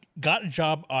definitely got a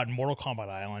job on Mortal Kombat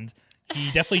Island. He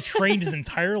definitely trained his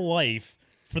entire life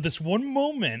for this one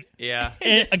moment, yeah.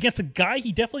 and against a guy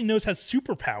he definitely knows has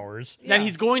superpowers That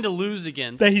he's going to lose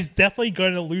against. that he's definitely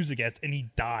going to lose against, and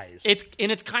he dies.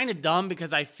 It's kind of dumb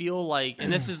because I feel like,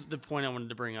 and this is the point I wanted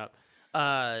to bring up.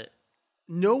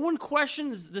 No one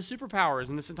questions the superpowers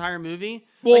in this entire movie.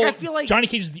 well, I feel like Johnny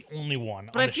Cage is the only one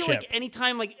But on I the feel ship. like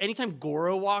anytime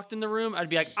Goro walked in the room, I'd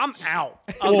be like, I'm out.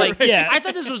 I was like, yeah. I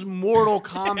thought this was Mortal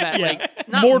Kombat, Yeah. like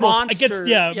not Mortals monster, against-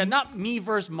 yeah. not me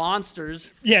versus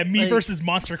monsters. Yeah, me like- versus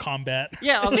Monster Combat.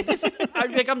 Yeah, I was like, I'd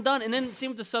be like, I'm done. And then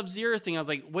same with the Sub-Zero thing. I was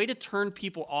like, way to turn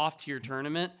people off to your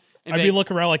tournament. And I'd be be like,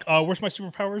 looking around like, where's my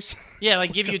superpowers? yeah,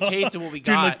 like give you a taste of what we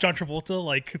Doing got. like John Travolta,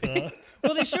 like the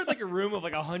well, they showed like a room of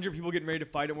like 100 people getting ready to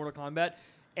fight at Mortal Kombat.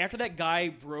 After that guy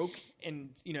broke and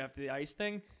after the ice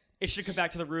thing, it should come back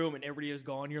to the room and everybody is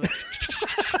gone. You're like,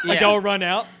 like Yeah. all run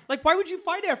out. Like, why would you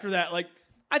fight after that? Like,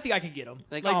 I think I could get him.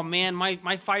 Like, oh man,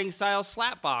 my fighting style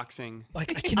slap boxing.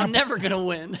 like I cannot I'm never gonna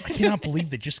win. I cannot believe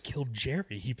they just killed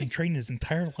Jerry. He'd been training his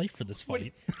entire life for this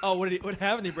fight. Oh, what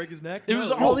happened? Did he break his neck? It was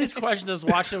No. all these questions. I was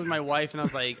watching it with my wife, and I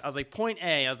was like, point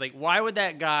A, I was like, why would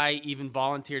that guy even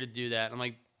volunteer to do that?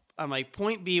 I'm like,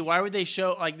 point B, why would they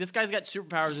show like this guy's got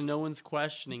superpowers and no one's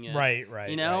questioning it? Right.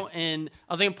 You know, and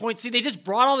I was like, point C, they just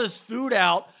brought all this food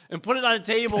out and put it on the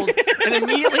tables, and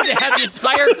immediately they had the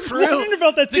entire crew. wondering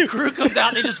about that, the too. crew comes out,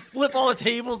 and they just flip all the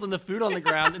tables and the food on the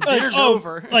ground, and dinner's oh,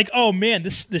 over. Like, oh man,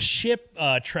 the ship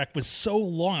trek was so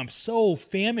long. I'm so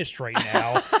famished right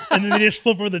now. And then they just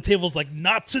flip over the tables like,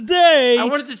 not today. I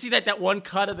wanted to see that one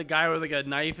cut of the guy with like a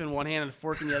knife in one hand and a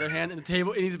fork in the other hand, and the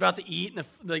table, and he's about to eat, and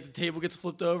the table gets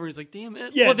flipped over. And he's like, "Damn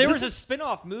it!" Yeah, Well, there this was a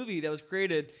spin-off movie that was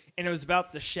created, and it was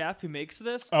about the chef who makes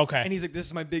this. Okay. And he's like, "This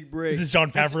is my big break." This is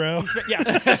Jon Favreau.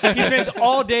 He spends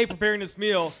all day preparing this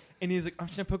meal, and he's like, "I'm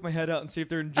just gonna poke my head out and see if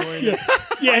they're enjoying it."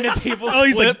 Yeah, and the table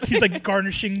oh, flip. he's like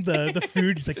garnishing the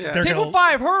food. He's like, they're Table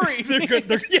gonna, 5, hurry! They're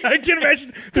good. Yeah, I can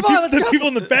imagine the, Come on, let's the go. people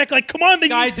in the back like, come on, they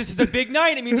Guys, this is a big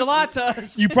night. It means a lot to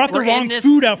us. you brought the We're wrong in this.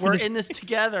 food out for We're the, in this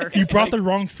together. you brought the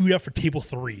wrong food out for table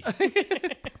 3.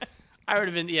 I would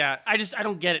have been. Yeah, I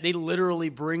don't get it. They literally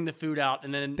bring the food out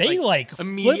and then They like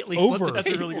immediately flip flip over. the That's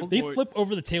a really tables. good They point. flip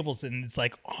over the tables and it's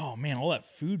like, oh man, all that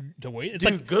food to wait. It's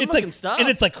Dude, like good it's looking like stuff. and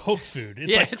it's like Hook food.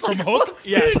 It's Yeah, like it's from like Hook. Hook.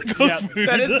 Yes, it's like Hook yeah. food.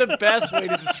 That is the best way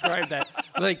to describe that.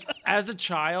 Like as a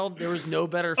child, there was no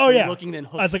better food oh yeah, looking than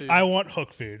Hook I was like, food. I want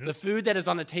Hook food. The food that is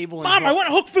on the table. In Mom, I Hook, want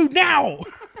Hook food now.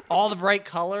 all the bright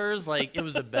colors. Like it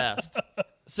was the best.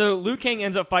 So Liu Kang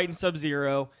ends up fighting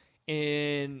Sub-Zero,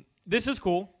 and this is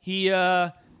cool. He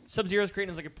Sub-Zero's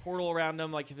creating like a portal around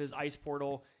him, like his ice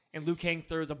portal, and Liu Kang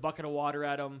throws a bucket of water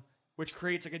at him, which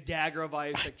creates like a dagger of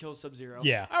ice that kills Sub-Zero.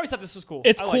 Yeah. I always thought this was cool.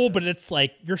 It's I like cool, this. but it's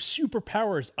like your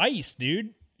superpower is ice,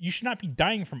 dude. You should not be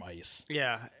dying from ice.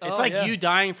 Yeah, it's Oh, like yeah. you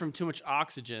dying from too much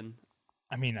oxygen.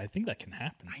 I mean, I think that can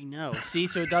happen. I know. See,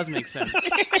 so it does make sense.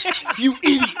 You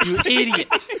idiot! You idiot!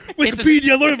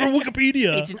 Wikipedia, learn from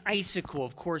Wikipedia. It's an icicle.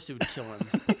 Of course, it would kill him.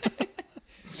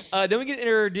 Then we get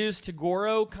introduced to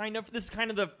Goro, kind of. This is kind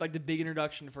of the big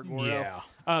introduction for Goro.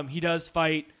 Yeah. He does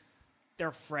fight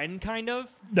their friend, kind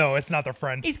of. No, it's not their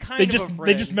friend. He's kind they of just a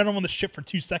they just friend. met him on the ship for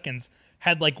 2 seconds.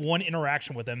 Had like one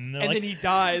interaction with him, and they're And like, then he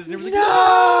dies, and it was like,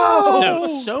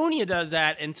 No, Sonya does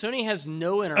that, and Sonya has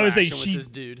no I would say interaction with she, this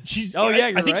dude. She's. Oh, yeah, I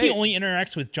you're think he right. only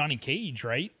interacts with Johnny Cage,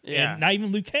 right? Yeah. And not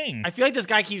even Liu Kang. I feel like this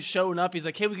guy keeps showing up. He's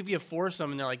like, "Hey, we could be a foursome,"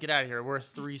 and they're like, "Get out of here. We're a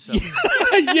threesome."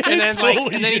 yeah, and then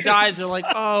totally and then he is. dies. They're like,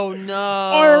 "Oh no,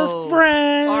 Our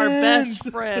friend, our best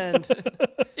friend.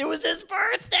 It was his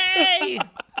birthday."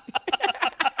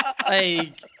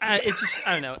 Like it's just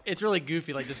I don't know. It's really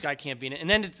goofy. Like this guy can't be in it. And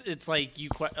then it's like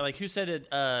like who said it?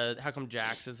 How come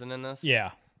Jax isn't in this?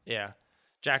 Yeah, yeah.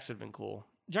 Jax would have been cool.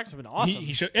 Jackson would have been awesome.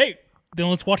 he should. Hey, then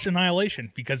let's watch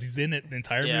Annihilation because he's in it the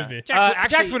entire Yeah. movie. Jackson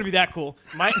actually- wouldn't be that cool.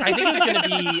 I think it was going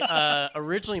to be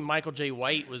originally Michael J.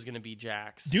 White was going to be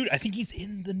Jax, Dude, I think he's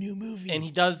in the new movie. and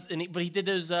he does. But he did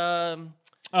those. oh,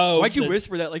 Why'd you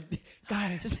whisper that? Like,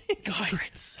 guys,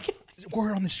 guys?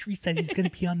 word on the streets that he's going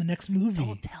to be on the next movie.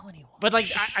 Don't tell anyone. But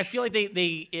like, I feel like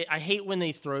I hate when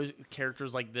they throw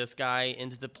characters like this guy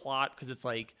into the plot because it's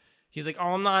like he's like, oh,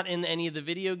 I'm not in any of the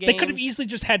video games. They could have easily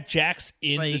just had Jax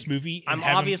in like, this movie. And I'm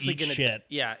have obviously him eat gonna shit.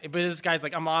 Yeah, but this guy's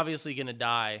like, I'm obviously gonna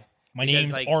die. My because,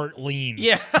 name's like, Art Lean.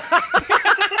 Yeah.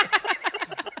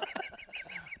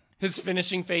 His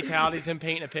finishing fatality is him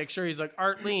painting a picture. He's like,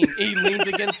 Art Lean. He leans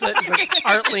against it. He's like,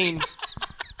 Art Lean.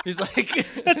 He's like,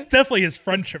 That's definitely his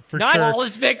friendship for not sure. all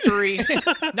his victory.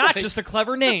 Not just a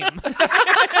clever name.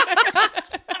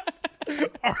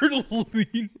 Art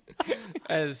Lean.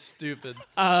 That is stupid.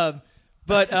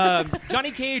 But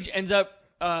Johnny Cage ends up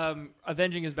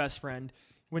avenging his best friend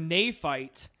when they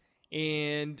fight,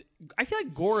 and I feel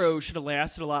like Goro should have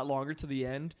lasted a lot longer to the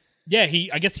end. Yeah,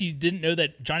 I guess he didn't know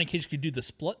that Johnny Cage could do the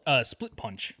split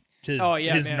punch to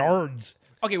his man. nards.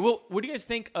 Okay, well, what do you guys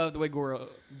think of the way Goro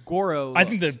I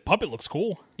think looks? the puppet looks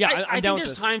cool. Yeah, I I'm think down with there's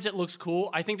this. times it looks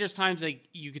cool. I think there's times like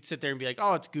you could sit there and be like,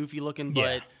 oh, it's goofy looking, but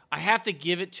Yeah. I have to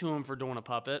give it to him for doing a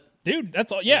puppet. Dude,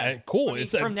 that's all. Yeah, cool. I mean,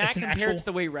 it's from that it's an compared actual, to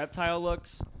the way Reptile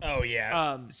looks. Oh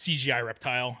yeah, Um, CGI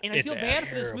reptile. And I It's feel bad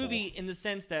for this terrible. movie in the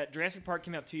sense that Jurassic Park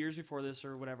came out 2 years before this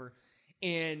or whatever,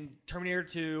 and Terminator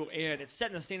 2, and it's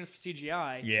setting the standards for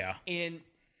CGI. Yeah. And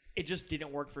it just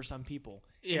didn't work for some people.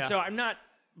 Yeah. And so I'm not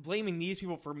blaming these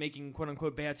people for making quote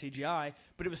unquote bad CGI,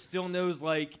 but it was still in those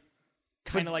like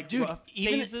kind of like Dude, rough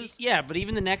even phases. yeah, but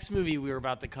even the next movie we were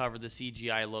about to cover, the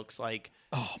CGI looks like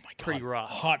Oh my god, pretty rough.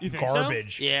 hot You think so?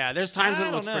 garbage. yeah. There's times when I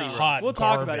it looks don't pretty know. rough, Hot We'll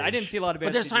talk about it. I garbage. didn't see a lot of bad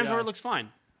but there's times CGI. where it looks fine.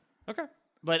 Okay.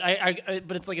 But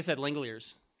but it's like I said,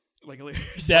 Langoliers. Like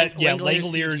Langoliers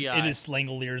Langoliers. CGI. It is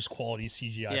Langoliers quality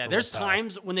CGI. Yeah, for there's Reptile.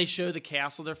 times when they show the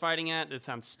castle they're fighting at. It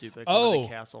sounds stupid. Oh. The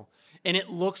castle, and it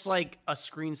looks like a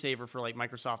screensaver for like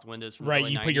Microsoft Windows from Right,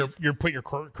 the you early put 90s. your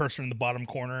cursor in the bottom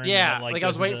corner. And Yeah, then it, like I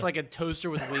was goes waiting into- for like a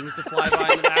toaster with wings to fly by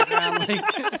in the background.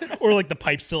 Like, or like the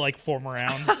pipes to like form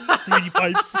around 3D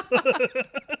pipes.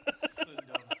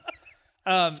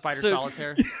 Spider so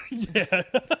Solitaire. Yeah,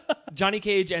 Johnny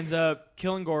Cage ends up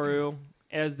killing Goro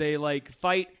as they like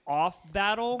fight off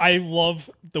battle. I love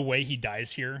the way he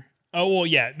dies here. Oh well,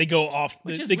 yeah, they go off.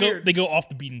 Which is They weird. go off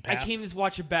the beaten I path. came to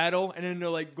watch a battle and then they're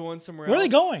like going somewhere Where are else.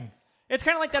 they going? It's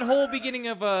kind of like that whole beginning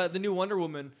of the new Wonder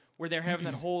Woman where they're having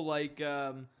that whole like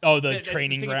Oh, the that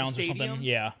training thing at the grounds or stadium. something.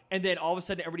 Yeah, and then all of a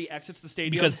sudden everybody exits the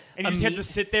stadium Because and you just have to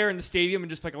sit there in the stadium and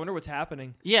just like I wonder what's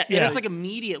happening. Yeah, Yeah. and it's like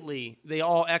immediately they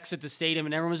all exit the stadium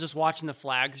and everyone's just watching the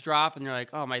flags drop and they're like,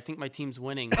 "Oh, I think my team's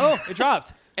winning." Oh, it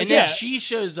dropped. and yeah. then she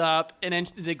shows up and then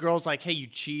the girl's like, "Hey, you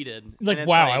cheated." like And it's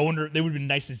wow. I wonder. They would have been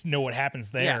nice to know what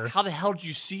happens there. Yeah, how the hell did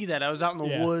you see that? I was out in the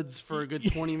Yeah. woods for a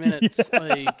good 20 minutes.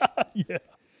 Like, Yeah.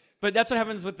 But that's what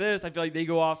happens with this. I feel like they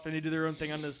go off and they do their own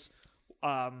thing on this.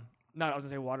 I was gonna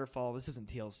say waterfall. This isn't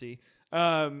TLC.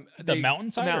 The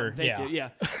mountainside? Or- Thank yeah. you. Yeah.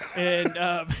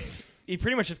 And he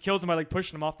pretty much just kills him by like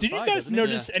pushing him off the Did you side. guys doesn't he?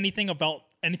 notice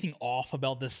anything off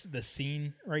about this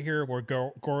scene right here where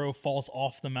Goro falls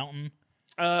off the mountain?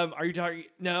 Are you talking?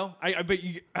 No,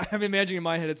 I'm imagining in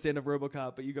my head it's the end of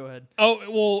RoboCop, but you go ahead. Oh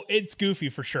well, it's goofy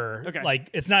for sure. Okay.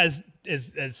 Like it's not as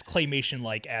claymation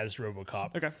like as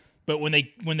RoboCop. Okay. But when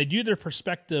they do their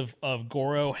perspective of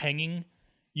Goro hanging,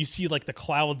 you see like the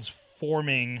clouds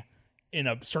forming in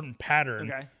a certain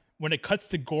pattern. Okay. When it cuts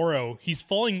to Goro, he's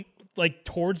falling like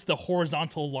towards the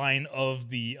horizontal line of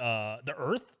the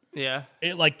Earth. yeah.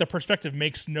 It like the perspective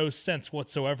makes no sense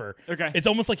whatsoever. Okay. It's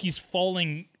almost like he's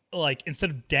falling like instead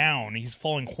of down, he's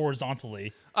falling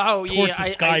horizontally Oh, towards yeah. the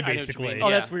sky I know what you basically. mean, Oh,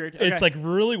 yeah. that's weird. Okay. It's like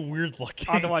really weird looking.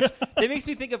 I'll have to watch. That makes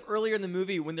me think of earlier in the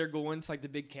movie when they're going to like the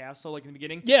big castle, like in the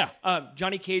beginning. Yeah.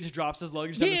 Johnny Cage drops his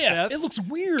luggage down the Yeah, steps. it looks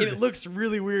weird. And it looks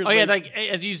really weird. Oh, yeah, like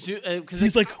as you zoom, because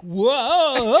He's like,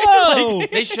 whoa.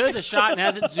 they showed the shot, and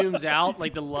as it zooms out,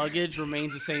 like the luggage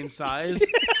remains the same size,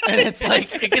 and it's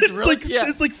like it gets really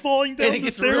it's like falling down and it the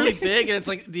gets stairs. really big, and it's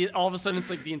like all of a sudden it's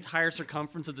like the entire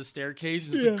circumference of the staircase.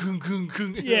 And it's like, goong, goong,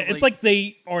 goong. And Yeah, it's like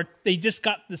they just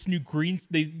got this new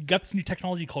new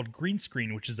technology called green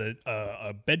screen, which is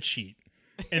a bed sheet,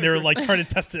 and they're like trying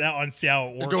to test it out and see how it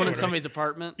works. they're or doing it in whatever. somebody's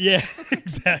apartment. Yeah,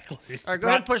 exactly. All right, go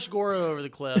ahead and push Goro over the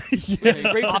cliff.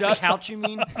 great Off the produ- couch, you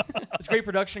mean? this great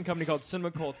production company called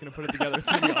Cinema Cult's going to put it together. It's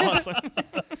going to be awesome.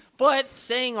 But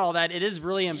saying all that, it is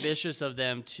really ambitious of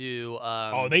them to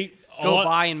go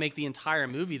by and make the entire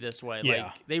movie this way. Yeah.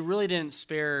 Like they really didn't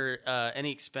spare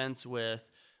any expense with.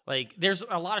 Like, there's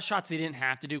a lot of shots they didn't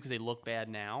have to do because they look bad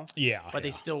now. Yeah, But they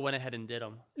still went ahead and did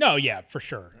them. No, yeah, for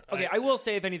sure. Okay, I will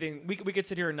say, if anything, we could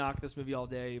sit here and knock this movie all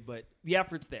day, but the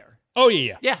effort's there. Oh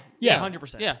yeah. Yeah. Yeah.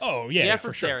 100%. Yeah. Oh yeah. The for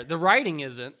effort's sure. there. The writing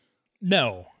isn't.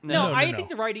 No, I think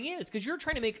the writing is because you're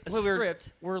trying to make a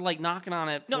script. We're like knocking on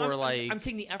it. I'm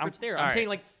saying the effort's there. I'm saying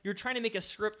like you're trying to make a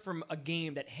script from a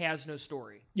game that has no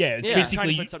story. Yeah, it's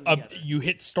basically you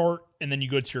hit start and then you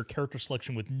go to your character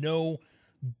selection with no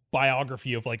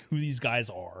biography of like who these guys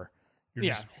are. You're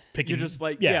just picking. You're just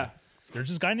like There's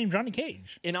this guy named Johnny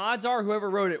Cage. And odds are, whoever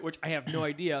wrote it, which I have no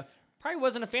idea, probably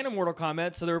wasn't a fan of Mortal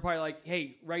Kombat, so they were probably like,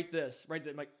 "Hey, write this, write that."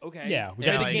 I'm like, okay, yeah, we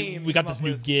got this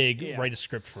new gig, write a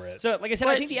script for it. So, like I said,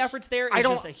 I think the effort's there. It's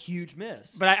just a huge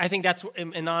miss. But I think that's,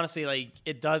 and honestly, like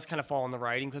it does kind of fall in the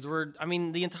writing because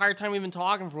the entire time we've been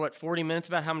talking for 40 minutes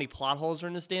about how many plot holes are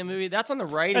in this damn movie. That's on the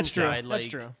writing side. That's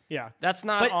true. Yeah, that's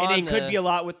not. And it could be a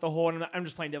lot with the whole. And I'm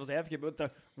just playing devil's advocate, but with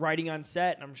the writing on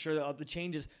set, and I'm sure that all the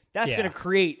changes that's going to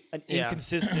create an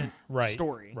inconsistent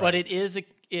story. Right. But it is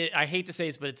I hate to say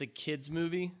this, but it's a kids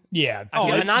movie. Yeah.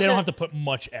 They don't have to put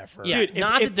much effort. Yeah, dude,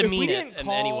 not to demean it in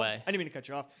any way. I didn't mean to cut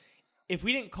you off. If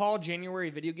we didn't call January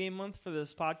Video Game Month for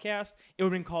this podcast, it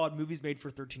would have been called Movies Made for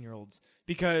 13-Year-Olds.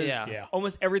 Because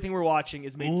almost everything we're watching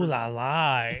is made for... Ooh la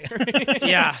la.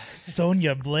 Yeah.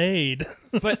 Sonya Blade.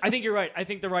 But I think you're right. I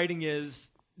think the writing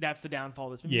that's the downfall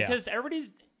of this movie. Yeah. Because everybody's...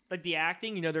 Like the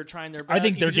acting, they're trying their best. I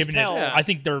think they're giving it. I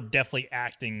think they're definitely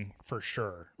acting for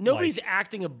sure. Nobody's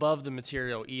acting above the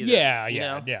material either.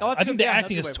 Yeah. Oh, I think the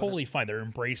acting is totally fine. They're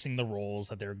embracing the roles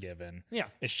that they're given. Yeah,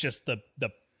 it's just the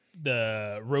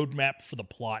roadmap for the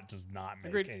plot does not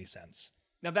make any sense.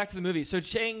 Now back to the movie. So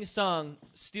Shang Tsung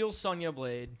steals Sonya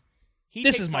Blade.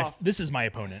 This is my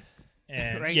opponent.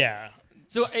 And right? Yeah.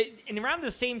 So and around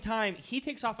the same time, he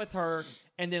takes off with her,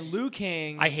 and then Liu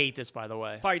Kang. I hate this, by the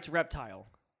way. Fights Reptile.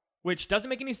 Which doesn't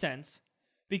make any sense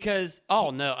because... Oh,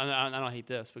 no. I don't hate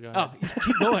this, but go ahead. Oh,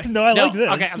 keep going. No, I like this.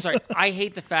 Okay, I'm sorry. I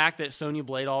hate the fact that Sonya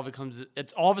Blade all of a sudden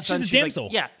she's a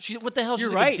damsel. Like, what the hell? You're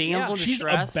she's right. Like a damsel in she's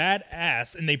distress. a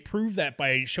badass, and they prove that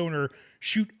by showing her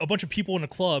shoot a bunch of people in a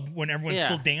club when everyone's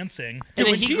still dancing. Dude,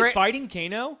 when she's fighting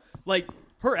Kano, like,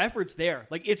 her effort's there.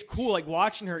 Like, it's cool, like,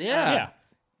 watching her. Yeah.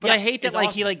 But I hate that,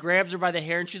 awesome. he, like, grabs her by the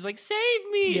hair, and she's like, save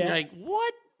me! Yeah. And you're like,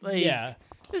 what? Like,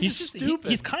 This is stupid.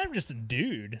 He's kind of just a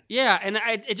dude. Yeah, and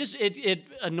it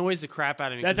annoys the crap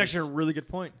out of me. That's actually a really good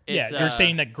point. Yeah, you're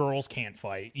saying that girls can't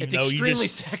fight. It's extremely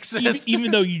sexist.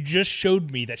 Even though you just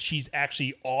showed me that she's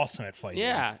actually awesome at fighting.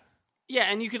 Yeah. Yeah,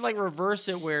 and you could like reverse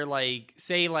it where like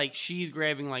say like she's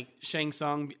grabbing like Shang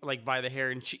Tsung like by the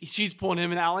hair and she's pulling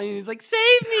him in the alley and he's like,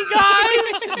 "Save me,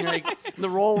 guys!" And you're like the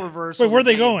role reversal. Wait, where are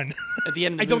they going? At the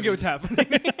end, of the don't get what's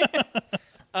happening.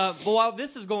 But while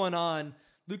this is going on,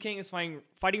 Liu Kang is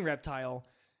fighting Reptile.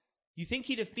 You think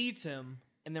he defeats him,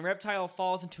 and then Reptile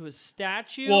falls into a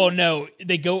statue. Well, no,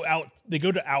 they go out. They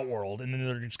go to Outworld, and then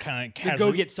they're just kind of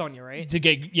go get Sonya, right?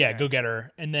 Go get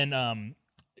her, and then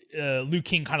Liu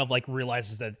Kang kind of like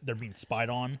realizes that they're being spied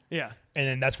on. Yeah, and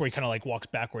then that's where he kind of like walks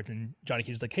backwards, and Johnny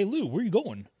Cage's like, "Hey, Liu, where are you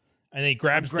going?" And then he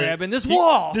grabs this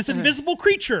wall, this invisible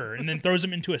creature, and then throws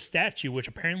him into a statue, which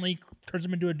apparently turns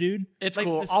him into a dude. It's like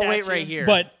cool. I'll wait right here.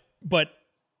 But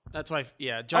that's why,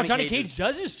 Johnny Cage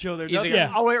does just chill there. Like,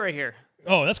 I'll wait right here.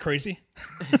 Oh, that's crazy.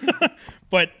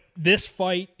 But this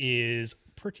fight is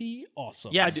pretty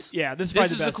awesome. Yes. This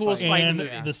is the coolest fight in the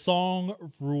movie. The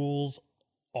song rules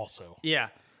also. Yeah.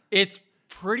 It's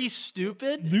pretty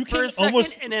stupid Liu for Kang a second,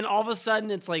 almost, and then all of a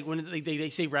sudden it's like when it's like they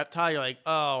say reptile, you're like,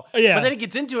 oh. Yeah. But then it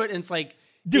gets into it, and it's like,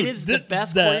 dude, it is the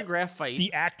best choreographed fight.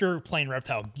 The actor playing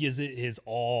Reptile gives it his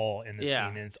all in the scene,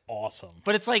 and it's awesome.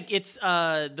 But it's like, it's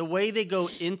the way they go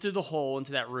into the hole,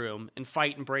 into that room, and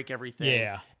fight and break everything.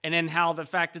 Yeah. And then how the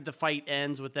fact that the fight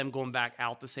ends with them going back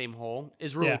out the same hole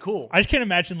is really cool. I just can't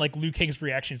imagine like Liu Kang's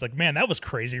reaction. He's like, man, that was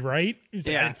crazy, right? He's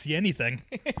like, I didn't see anything.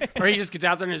 Or he just gets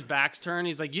out there and his back's turned.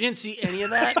 He's like, you didn't see any of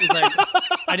that? He's like,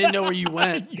 I didn't know where you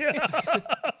went. Yeah.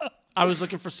 I was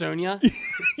looking for Sonya.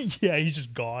 Yeah, he's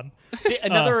just gone. See,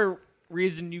 another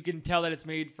reason you can tell that it's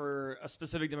made for a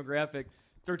specific demographic,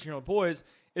 13-year-old boys,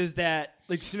 is that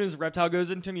like as soon as Reptile goes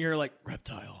into him, you hear like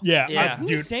Reptile. Yeah. Who's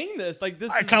dude, saying this? Like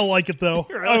this. I kind of like it though.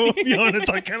 I'll be honest,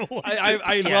 I kind of like it.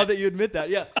 I love that you admit that.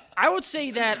 Yeah. I would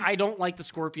say that I don't like the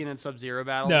Scorpion and Sub-Zero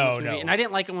battle in this movie, and I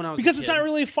didn't like it when I was because a it's kid. not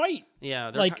really a fight. Yeah,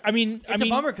 like it's a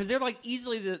bummer because they're like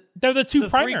easily they're the two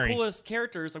primary, three coolest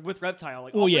characters like with Reptile.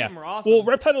 Like, well, all three of them are awesome. Well,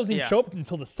 Reptile doesn't even show up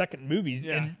until the second movie,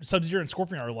 and Sub-Zero and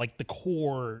Scorpion are like the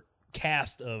core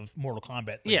cast of Mortal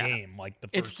Kombat game. Like the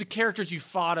first. It's the characters you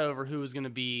fought over who was going to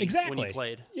be when you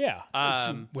played. Yeah,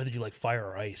 whether you like fire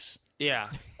or ice. Yeah,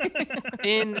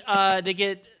 and they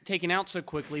get taken out so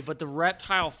quickly, but the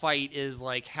Reptile fight is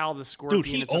like how the Scorpion.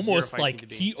 Dude, and Sub-Zero fights need to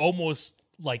be. he almost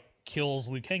like kills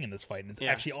Liu Kang in this fight, and it's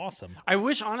actually awesome. I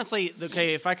wish, honestly,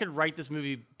 if I could write this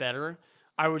movie better,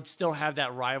 I would still have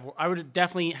that rival. I would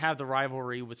definitely have the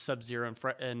rivalry with Sub-Zero and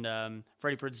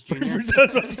Freddie Prinze Jr. I was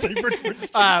about to say Freddie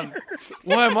Prinze Jr.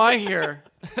 Why am I here?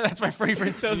 That's my Freddie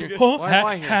Prinze Jr. Huh? Why am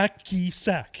I here? Hacky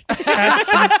sack.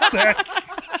 Hacky sack.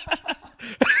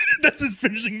 That's his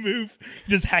finishing move.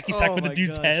 He does hacky sack with the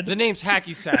dude's head. The name's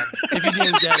Hacky Sack, if you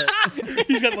didn't get it.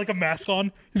 He's got like a mask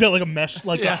on. He's got like a mesh,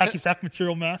 like a hacky sack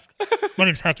material mask. My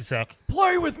name's Hacky Sack.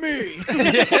 Play with me.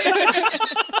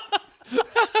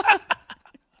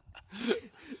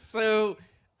 So,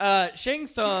 Shang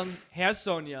Tsung has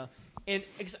Sonya, and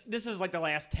this is like the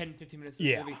last 10, 15 minutes of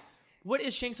the movie. What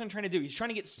is Shang Tsung trying to do? He's trying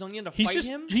to get Sonya to fight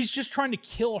him? He's just trying to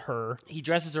kill her. He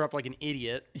dresses her up like an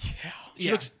idiot. Yeah.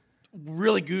 She looks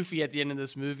really goofy at the end of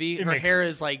this movie. Her hair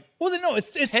is like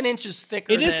it's 10 inches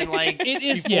thicker than like it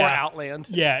is before Outland.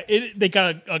 Yeah, they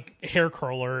got a hair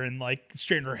curler and like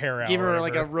straighten her hair out. Give her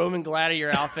like a Roman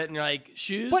gladiator outfit, and you're like,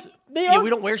 shoes? But we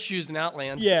don't wear shoes in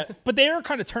Outland. Yeah, but they are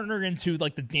kind of turning her into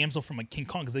like the damsel from like King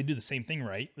Kong, because they do the same thing,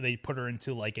 right? They put her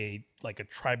into like a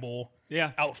tribal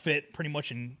outfit pretty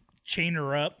much and chain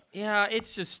her up. Yeah,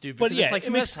 it's just stupid. But it's like,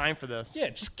 who has time for this?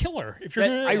 Yeah, just kill her. If you're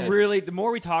the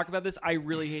more we talk about this, I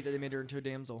really hate that they made her into a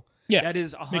damsel. Yeah. That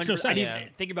is 100%. Makes no I sense.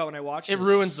 didn't think about when I watched it. It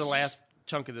ruins the last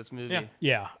chunk of this movie.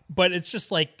 Yeah, but it's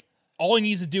just like all he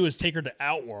needs to do is take her to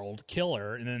Outworld, kill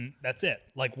her, and then that's it.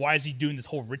 Like, why is he doing this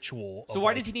whole ritual? So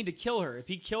why does he need to kill her? If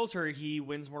he kills her, he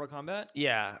wins Mortal Kombat?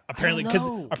 Yeah. Apparently, because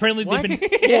they've been.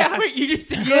 Wait, you just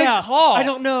said call. I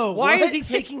don't know. Why is he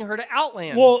taking her to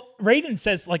Outland? Well, Raiden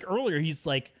says like earlier, he's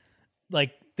like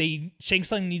Shang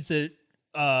Tsung needs to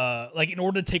in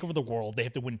order to take over the world, they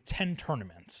have to win 10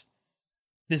 tournaments.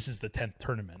 This is the 10th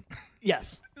tournament.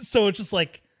 Yes. So it's just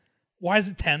like, why is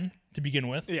it 10 to begin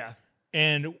with? Yeah.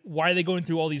 And why are they going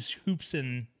through all these hoops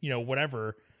and,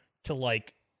 whatever to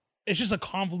like, it's just a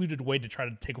convoluted way to try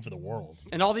to take over the world.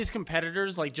 And all these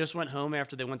competitors like just went home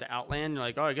after they went to Outland. You're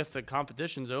like, oh, I guess the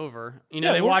competition's over.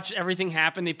 They watched everything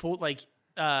happen. They pulled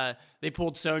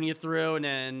Sonya through, and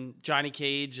then Johnny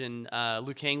Cage and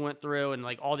Liu Kang went through, and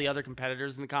like all the other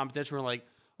competitors in the competition were like,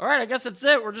 all right, I guess that's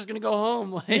it. We're just gonna go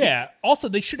home. Yeah. Also,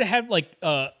 they should have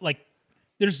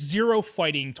there's zero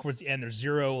fighting towards the end. There's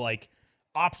zero like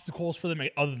obstacles for them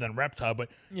other than Reptile, but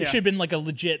it should have been like a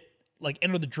legit like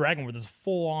Enter the Dragon where there's a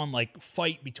full on like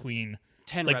fight between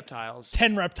 10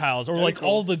 reptiles, or like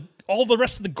all the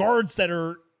rest of the guards that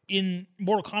are in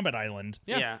Mortal Kombat Island.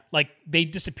 Yeah. Like they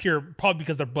disappear probably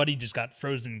because their buddy just got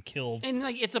frozen and killed. And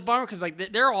like it's a bummer because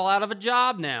like they're all out of a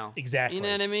job now. Exactly. You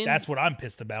know what I mean? That's what I'm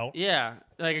pissed about. Yeah.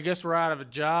 Like I guess we're out of a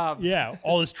job. Yeah.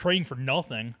 All this training for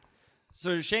nothing.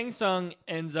 So Shang Tsung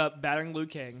ends up battering Liu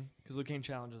Kang because Liu Kang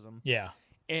challenges him. Yeah.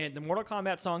 And the Mortal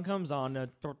Kombat song comes on.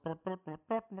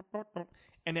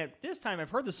 And at this time, I've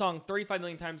heard the song 35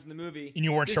 million times in the movie. And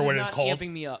you weren't sure what it was called?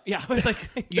 Amping me up. Yeah, I was like,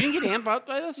 you didn't get amped up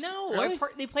by this? No, Really?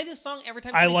 they play this song every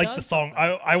time. I like the song.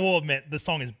 I will admit the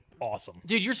song is awesome.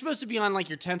 Dude, you're supposed to be on like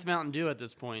your 10th Mountain Dew at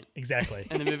this point. Exactly.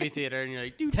 In the movie theater, and you're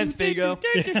like, 10th Fago.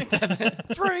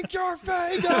 Drink your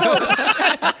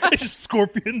Fago. It's just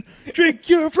Scorpion. Drink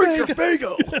your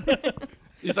Fago.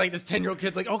 It's like this 10-year-old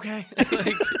kid's like, okay.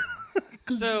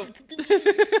 So,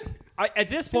 at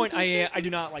this point, I do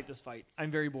not like this fight.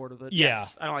 I'm very bored with it. Yeah.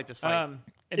 Yes, I don't like this fight.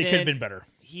 It could have been better.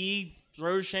 He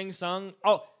throws Shang Tsung.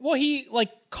 Oh, well, he like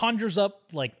conjures up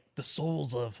like the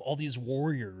souls of all these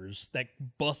warriors that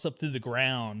bust up through the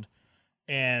ground,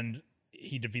 and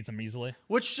he defeats them easily.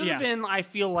 Which should have been, I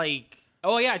feel like...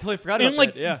 Oh, yeah, I totally forgot And about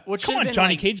like, that. Yeah. Which come should've on, been,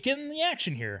 Johnny like- Cage, get in the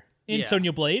action here in Yeah.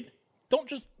 Sonya Blade. Don't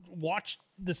just watch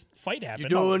this fight happen. You're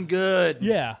doing good.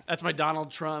 Yeah. That's my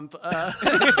Donald Trump.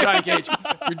 Johnny Cage.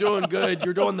 You're doing good.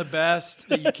 You're doing the best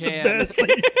that you can. Best that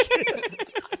you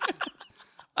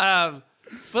can.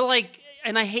 But like,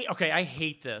 and I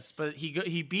hate this, but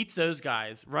he beats those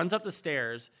guys, runs up the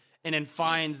stairs, and then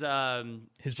finds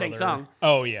His Shang brother. Tsung.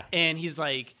 Oh yeah. And he's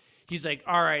like,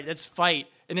 all right, let's fight.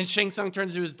 And then Shang Tsung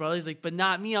turns to his brother. He's like, but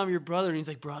not me. I'm your brother. And he's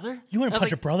like, brother? You wouldn't And I was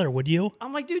punch a like, brother, would you?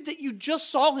 I'm like, dude, that you just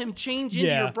saw him change into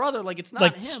Yeah. your brother. Like, it's not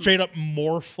Like him. straight up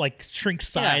morph, like shrink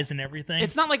size and everything.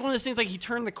 It's not like one of those things like he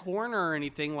turned the corner or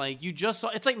anything. Like, you just saw.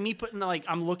 It's like me putting like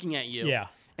I'm looking at you. Yeah.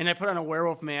 And I put on a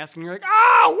werewolf mask, and you're like,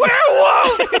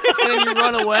 werewolf! And then you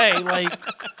run away. Like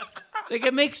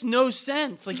it makes no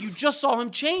sense. Like you just saw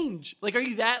him change. Like, are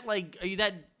you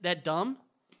that dumb?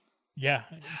 Yeah,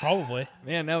 probably.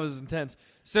 Man, that was intense.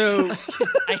 So,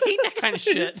 I hate that kind of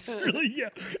shit. It's really, yeah.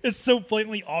 It's so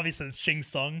blatantly obvious that it's Shang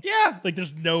Tsung. Yeah. Like,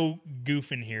 there's no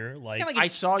goof in here. Like, kind of I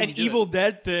saw you an do Evil it.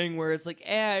 Dead thing where it's like,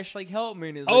 Ash, like, help me.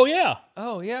 And it's oh like, yeah.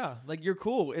 oh yeah, like you're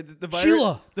cool. The virus,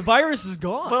 Sheila. the virus is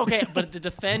gone. But okay, but to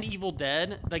defend Evil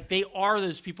Dead, like they are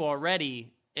those people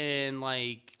already. and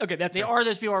like Okay, that's they fair. are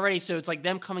those people already. So it's like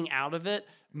them coming out of it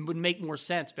would make more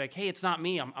sense. Be like, hey, it's not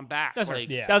me. I'm back. That's like, right.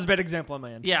 Yeah. That was a bad example on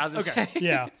my end. Yeah, I was gonna Okay. say.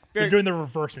 Yeah, they're doing the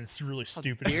reverse, and it's really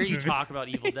stupid. in Dare this you movie. talk about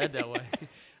Evil Dead that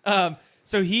way?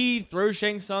 So he throws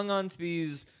Shang Tsung onto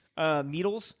these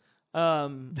needles.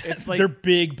 It's like They're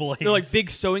big blades. they're like big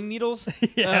sewing needles.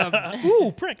 Yeah.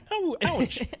 Ooh, prick. Oh,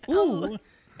 ouch. Ooh.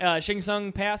 Shang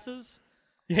Tsung passes,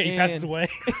 Yeah, he passes And- away.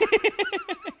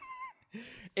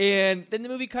 and then the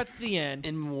movie cuts to the end.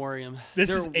 In memoriam. This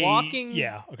They're is walking-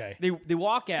 Yeah, okay. They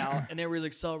walk out and everybody's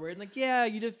like celebrating, like, yeah,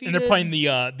 you defeated. And they're playing the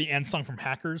end song from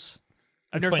Hackers.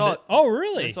 I They're never playing saw it. Oh,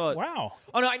 really? Never saw it. Wow.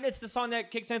 Oh no, it's the song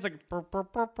that kicks in. It's like burp,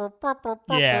 burp, burp, burp, burp, burp,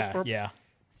 Yeah, burp. yeah.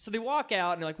 So they walk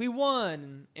out and they're like, we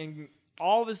won, and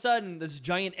all of a sudden this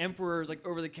giant emperor is like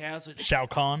over the castle. He's like, Shao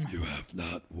Kahn. You have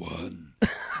not won.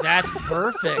 That's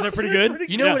perfect. is that pretty good?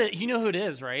 You know Yeah. you know who it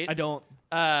is, right? I don't.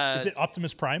 Is it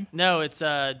Optimus Prime? No, it's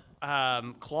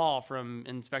Claw from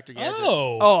Inspector Gadget.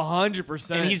 Oh. Oh,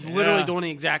 100%. And he's literally Yeah. doing the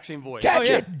exact same voice.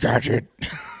 Gadget. Gadget.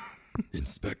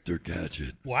 Inspector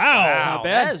Gadget. Wow. Wow, Not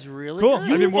bad. that is really Cool. good. I've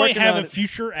You been might working have on a it.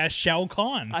 future as Shao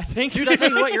Kahn. I think. Dude, I'll tell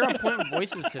you what, you're on point with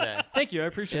voices today. Thank you. I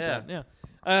appreciate Yeah. that.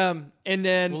 Yeah. And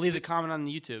then We'll leave the comment on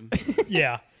the YouTube.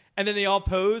 Yeah. and then they all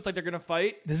pose like they're gonna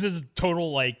fight. This is a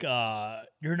total, like,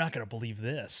 you're not going to believe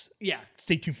this. Yeah.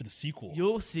 Stay tuned for the sequel.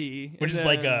 You'll see. Which And is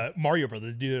like then- Mario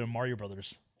Brothers. They do it in Mario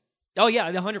Brothers. Oh yeah,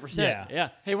 100%. Yeah. Yeah.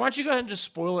 Hey, why don't you go ahead and just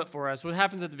spoil it for us? What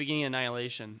happens at the beginning of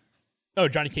Annihilation? Oh,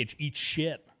 Johnny Cage eats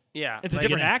shit. Yeah. It's a Like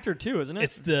different in a- actor too, isn't it?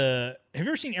 It's the... Have you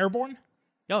ever seen Airborne?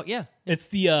 oh yeah. It's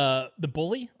the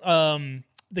bully.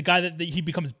 The guy that he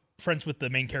becomes friends with the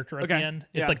main character at Okay. the end.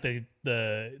 It's Yeah. like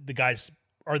the guys...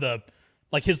 Or the...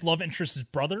 Like his love interest's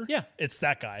brother. Yeah. It's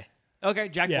that guy. Okay,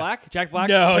 Jack Yeah. Black. Jack Black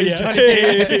No, plays yeah. Johnny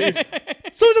Cage.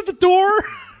 Someone's at the door.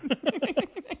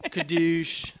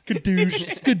 Kadoosh.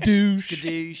 Kadoosh.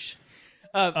 Skadoosh.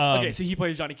 Kadoosh. Okay, so he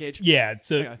plays Johnny Cage. Yeah,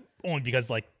 so Okay. only because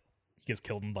like he gets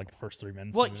killed in like the first 3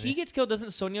 minutes. Well, of the he movie. gets killed.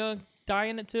 Doesn't Sonya die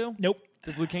in it too? Nope.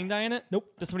 Does Liu Kang die in it? Nope.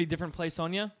 Does somebody different play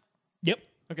Sonya? Yep.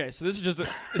 Okay, so this is just the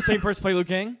same person play Liu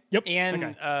Kang. Yep. And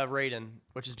Okay. Raiden,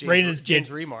 which is Raiden is James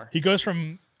Jade- Remar. He goes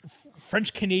from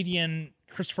French Canadian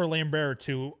Christopher Lambert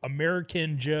to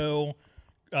American Joe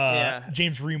Yeah.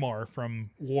 James Remar from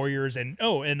Warriors and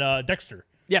Dexter.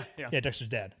 Yeah. Yeah, Dexter's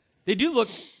dad. They do look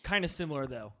kind of similar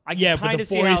though. I Yeah, can but kind the of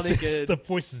see how they voice could. the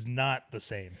voice is not the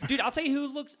same. Dude, I'll tell you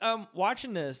who looks.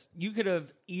 Watching this, you could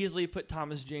have easily put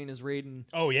Thomas Jane as Raiden,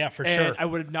 Oh yeah, for and sure. I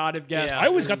would not have guessed. Yeah. I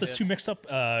always got Raven's those it. two mixed up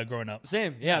growing up.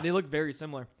 Same. Yeah, they look very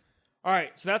similar. All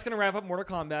right, so that's gonna wrap up Mortal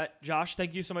Kombat. Josh,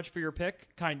 thank you so much for your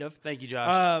pick. Kind of. Thank you,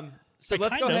 Josh. So Wait,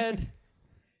 let's go kind of? ahead.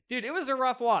 Dude, it was a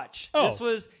rough watch. Oh.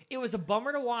 It was a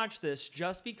bummer to watch this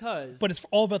just because. But it's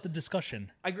all about the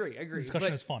discussion. I agree. discussion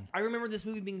but is fun. I remember this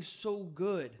movie being so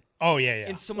good Oh yeah.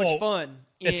 and so much Well, fun.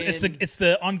 It's and-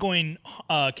 the ongoing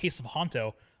case of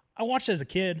Honto. I watched it as a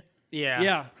kid. yeah.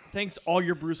 yeah. Thanks all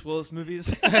your Bruce Willis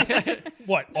movies.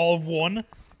 What, all of one?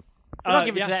 But I'll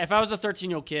give it yeah. to that. If I was a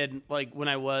 13-year-old kid, like when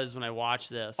I watched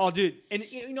this, Oh, dude, and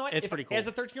you know what? It's pretty cool. As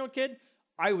a 13-year-old kid,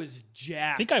 I was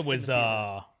jacked. I think I in was the theater.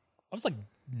 I was like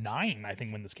 9, I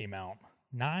think, when this came out.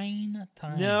 9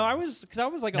 times. No, I was because I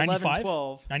was like 11, 95?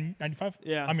 12. 95?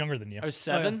 Yeah. I'm younger than you. I was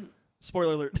 7. Oh,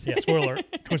 Spoiler alert. Yeah, spoiler.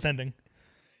 Twist ending.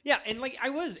 Yeah, and like I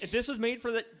was, if this was made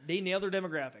for they nailed their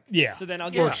demographic. Yeah, So then I'll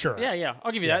for give it. sure. Yeah.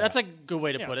 I'll give you Yeah. that. That's a good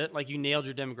way to Yeah. put it. Like you nailed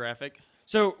your demographic.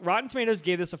 So Rotten Tomatoes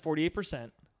gave this a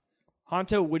 48%.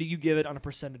 Honto, what do you give it on a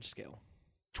percentage scale?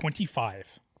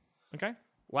 25. Okay.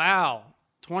 Wow,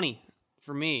 20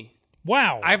 for me.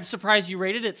 Wow. I'm surprised you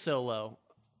rated it so low.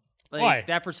 Like Why?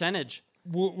 that percentage.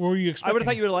 What were you expecting? I would have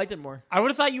thought you would have liked it more. I would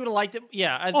have thought you would have liked it.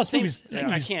 Yeah. Oh, this movie's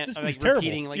I can't. this I'm, movie's like terrible.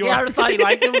 repeating. Like, You yeah, are. I would have thought you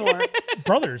liked it more.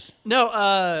 Brothers. No,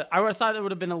 I would have thought it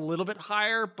would have been a little bit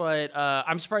higher, but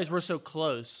I'm surprised we're so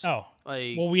close. Oh.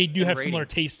 Like, Well, we do in have rating. similar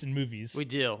tastes in movies. We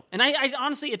do. And I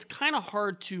honestly, it's kind of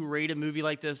hard to rate a movie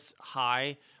like this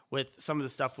high with some of the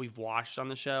stuff we've watched on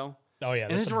the show. Oh, yeah.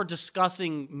 And there's since some we're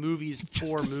discussing movies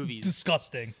for movies.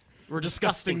 disgusting. We're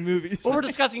discussing movies. Well, we're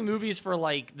discussing movies for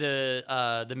like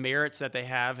the merits that they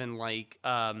have and like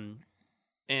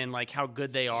how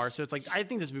good they are. So it's like I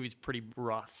think this movie's pretty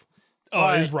rough. Oh, it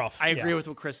But is rough. I agree yeah. with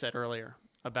what Chris said earlier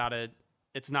about it.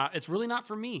 It's really not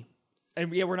for me.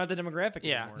 And yeah, we're not the demographic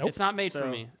Yeah, anymore. it's not made So for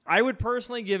me. I would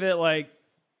personally give it like,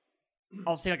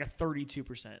 I'll say like a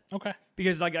 32%. Okay.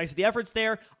 Because like I said, the effort's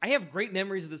there. I have great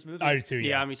memories of this movie. I do too,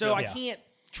 yeah. Yeah, me so too. I Yeah. can't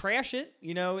trash it.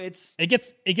 You know, it's It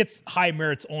gets high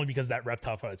merits only because that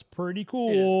reptile fight is pretty cool.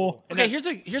 It is cool. And Okay,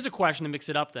 that's- here's a question to mix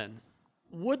it up then.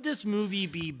 Would this movie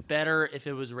be better if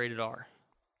it was rated R?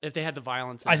 If they had the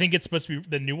violence in I it? think it's supposed to be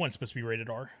the new one's supposed to be rated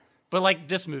R. But like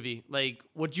this movie, like,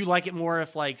 would you like it more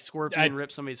if like Scorpion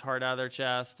ripped somebody's heart out of their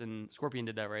chest? And Scorpion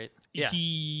did that, right?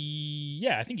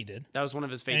 Yeah, I think he did. That was one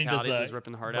of his fatalities, was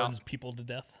ripping the heart out. Burns people to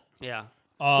death. Yeah, which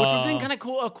would have been kind of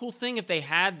cool. A cool thing if they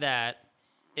had that.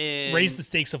 Raise the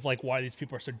stakes of like why these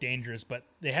people are so dangerous, but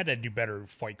they had to do better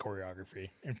fight choreography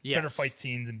and better fight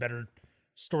scenes and better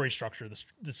story structure.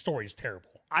 The story is terrible.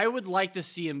 I would like to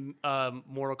see a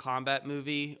Mortal Kombat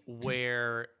movie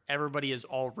where everybody is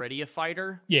already a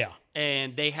fighter. Yeah.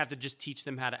 And they have to just teach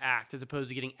them how to act as opposed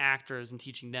to getting actors and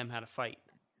teaching them how to fight.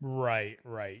 Right.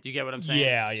 Do you get what I'm saying?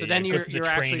 Yeah. So then you're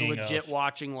actually legit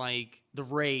watching like The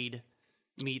Raid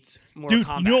meets Mortal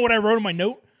Kombat. You know what I wrote in my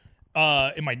note?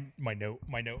 In my note.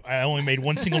 I only made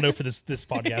one single note for this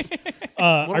podcast.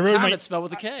 I wrote spelled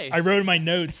with a K. I wrote in my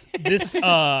notes this.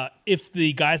 If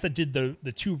the guys that did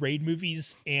the 2 Raid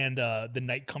movies and The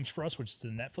Night Comes for Us, which is the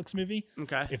Netflix movie,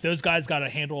 okay, if those guys got a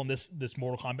handle on this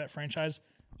Mortal Kombat franchise,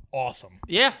 awesome.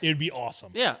 Yeah, it would be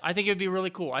awesome. Yeah, I think it would be really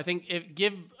cool. I think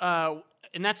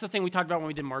and that's the thing we talked about when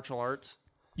we did martial arts.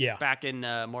 Yeah, back in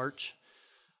March,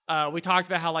 we talked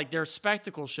about how like they're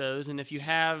spectacle shows, and if you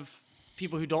have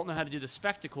people who don't know how to do the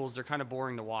spectacles, they're kind of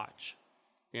boring to watch.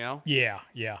 You know? Yeah.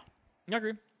 I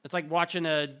agree. It's like watching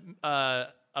a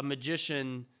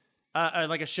magician,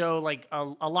 like a show, like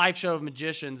a live show of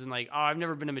magicians, and like, oh, I've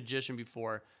never been a magician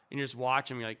before, and you're just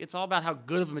watching. You're like, it's all about how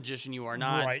good of a magician you are,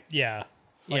 not right. Yeah.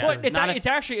 Well,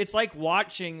 it's like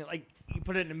watching, like you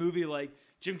put it in a movie, like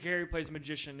Jim Carrey plays a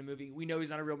magician in a movie. We know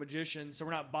he's not a real magician, so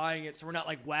we're not buying it. So we're not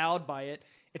like wowed by it.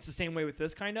 It's the same way with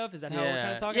this kind of. Is that how we're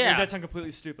kind of talking? Yeah. Or does that sound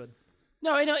completely stupid?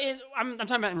 No, I'm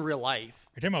talking about in real life.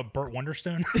 You're talking about Burt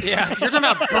Wonderstone? Yeah, you're talking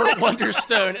about Burt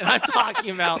Wonderstone, and I'm talking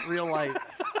about real life.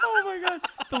 Oh my god.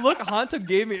 The look Hanto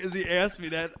gave me as he asked me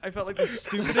that, I felt like the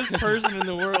stupidest person in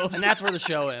the world. And that's where the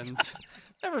show ends.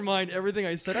 Never mind everything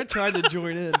I said. I tried to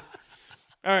join in.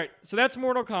 All right, so that's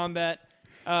Mortal Kombat.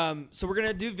 So we're going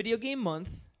to do Video Game Month.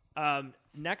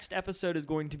 Next episode is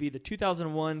going to be the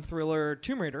 2001 thriller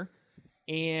Tomb Raider.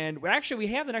 And we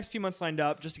have the next few months lined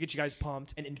up just to get you guys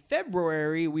pumped. And in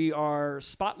February, we are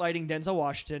spotlighting Denzel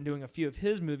Washington, doing a few of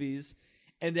his movies.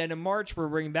 And then in March, we're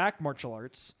bringing back martial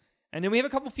arts. And then we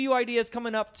have a few ideas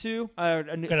coming up, too. A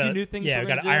few new things. Yeah, we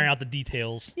got to iron out the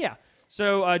details. Yeah.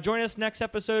 So join us next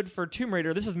episode for Tomb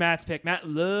Raider. This is Matt's pick. Matt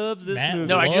loves this movie.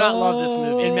 No, I do not love this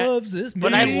movie. And loves this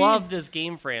movie. But I love this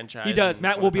game franchise. He does.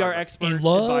 Matt will be our expert He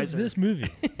loves advisor. this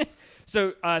movie.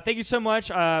 So thank you so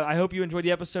much. I hope you enjoyed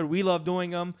the episode. We love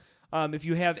doing them. If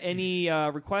you have any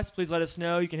requests, please let us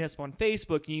know. You can hit us up on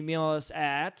Facebook. You can email us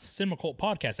at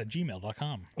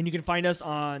cinemacultpodcast@gmail.com. And you can find us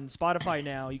on Spotify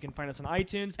now. You can find us on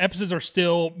iTunes. Episodes are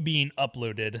still being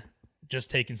uploaded. Just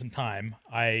taking some time.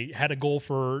 I had a goal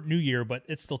for New Year, but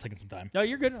it's still taking some time. No,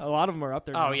 you're good. A lot of them are up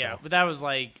there. Oh, yeah. But that was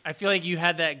like, I feel like you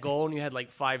had that goal and you had like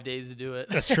 5 days to do it.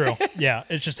 That's true. Yeah,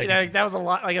 it's just taking that was a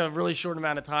lot, like a really short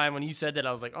amount of time. When you said that,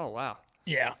 I was like, oh, wow.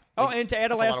 Yeah. Oh, and to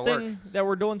add a last thing that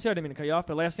we're doing too, I didn't mean to cut you off,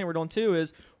 but the last thing we're doing too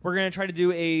is we're going to try to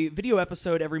do a video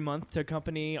episode every month to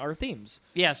accompany our themes.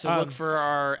 Yeah, so look for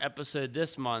our episode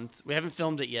this month. We haven't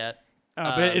filmed it yet.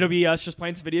 But it'll be us just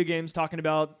playing some video games, talking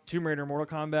about Tomb Raider, Mortal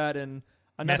Kombat, and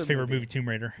Matt's favorite movie, Tomb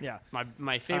Raider. Yeah.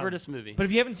 My favoriteest movie. But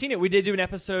if you haven't seen it, we did do an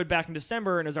episode back in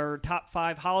December, and it was our top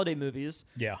 5 holiday movies.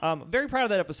 Yeah. Very proud of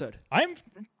that episode. I'm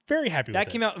very happy with it. That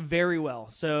came out very well.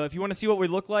 So if you want to see what we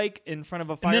look like in front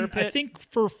of a fire pit. I think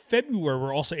for February,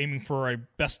 we're also aiming for a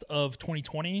best of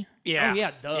 2020. Yeah. Oh,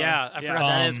 yeah, duh. Yeah, I forgot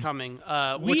that is coming,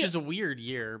 which is a weird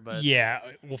year. But yeah,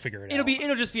 we'll figure it out.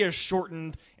 It'll just be a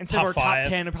shortened, instead top of our top 5.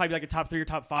 10, it'll probably be like a top 3 or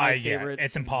top 5 favorites.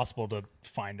 It's impossible to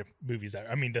find movies that,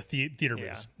 the theater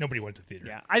movies. Nobody went to theater.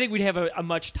 Yeah, I think we'd have a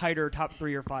much tighter top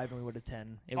 3 or 5 than we would have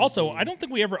 10. Also, I don't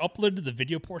think we ever uploaded the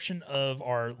video portion of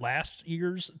our last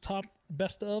year's top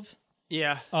best of.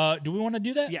 Yeah. Do we want to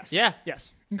do that? Yes. Yeah.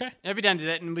 Yes. Okay. I'd be down to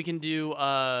that, and we can do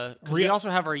because we also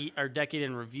have our decade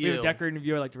in review. We have a decade in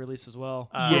review I'd like to release as well.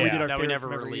 We did our that we never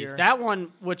released. That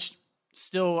one, which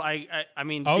still,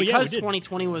 because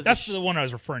 2020 was that's the one I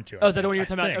was referring to. Oh, is that the one you were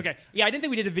talking about? Okay. Yeah, I didn't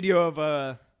think we did a video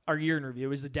of our year in review. It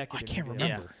was the decade. I can't review.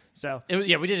 remember. Yeah. So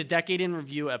we did a decade in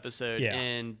review episode, Yeah.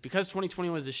 and because 2020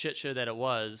 was the shit show that it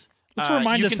was. Let's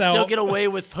remind you us can still get away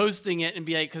with posting it and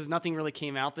be like, because nothing really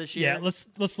came out this year. Yeah,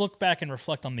 let's look back and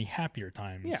reflect on the happier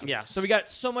times. yeah. Yes. So we got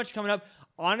so much coming up.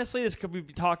 Honestly, this could be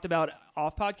talked about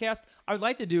off podcast. I would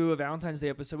like to do a Valentine's Day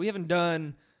episode. We haven't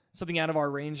done something out of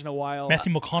our range in a while.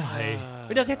 Matthew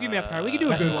McConaughey. It doesn't have to be Matthew McConaughey. We can do a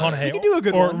Matthew good one. McConaughey. We can do a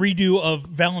good or one. redo of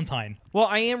Valentine. Well,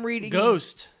 I am reading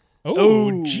Ghost.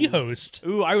 Oh, G-Host.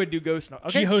 Ooh, I would do Ghost. Okay,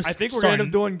 G-Host I think we're going to end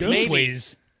up doing Ghost.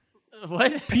 Peaceways.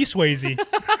 What? P. Swayze.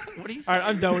 What are you saying? All right,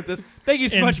 I'm done with this. Thank you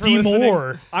so And much for D. listening.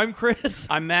 Moore. I'm Chris.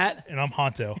 I'm Matt. And I'm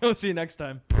Honto. We'll see you next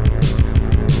time.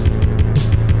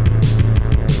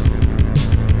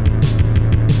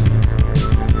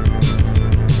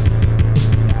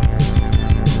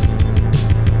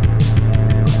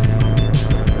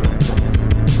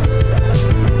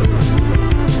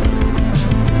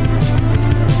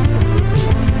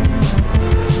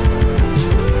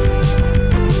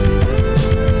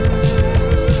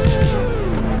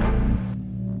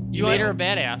 You made her a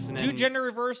badass. And Do then, gender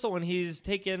reversal when he's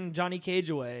taking Johnny Cage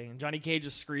away, and Johnny Cage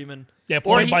is screaming. Yeah, or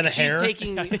pulling by the she's hair.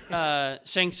 taking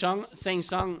Shang Tsung.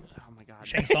 Oh my god.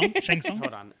 Shang Tsung? Shang Tsung?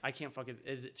 Hold on. I can't fucking.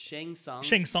 Is it Shang Tsung?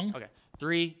 Shang Tsung. Okay.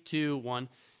 3, 2, 1.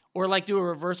 Or like do a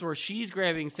reverse where she's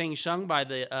grabbing Shang Tsung by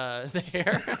the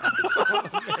hair.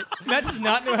 Matt does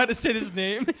not know how to say his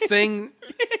name.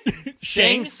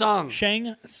 Shang Tsung.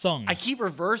 Shang Tsung. I keep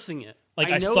reversing it. Like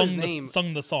I know his sung name.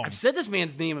 sung the song. I've said this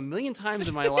man's name a million times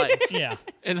in my life. Yeah.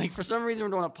 And like for some reason we're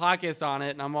doing a podcast on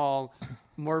it, and I'm all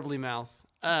morbidly mouth.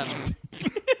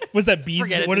 Was that beads?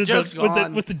 Forget it, What the is joke's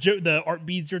gone. what's the art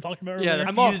beads you're talking about? Yeah, earlier? they're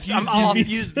I'm all fused- fused I'm all beads.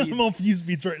 fused beads. I'm on fuse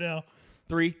beads right now.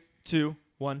 3, 2,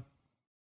 1.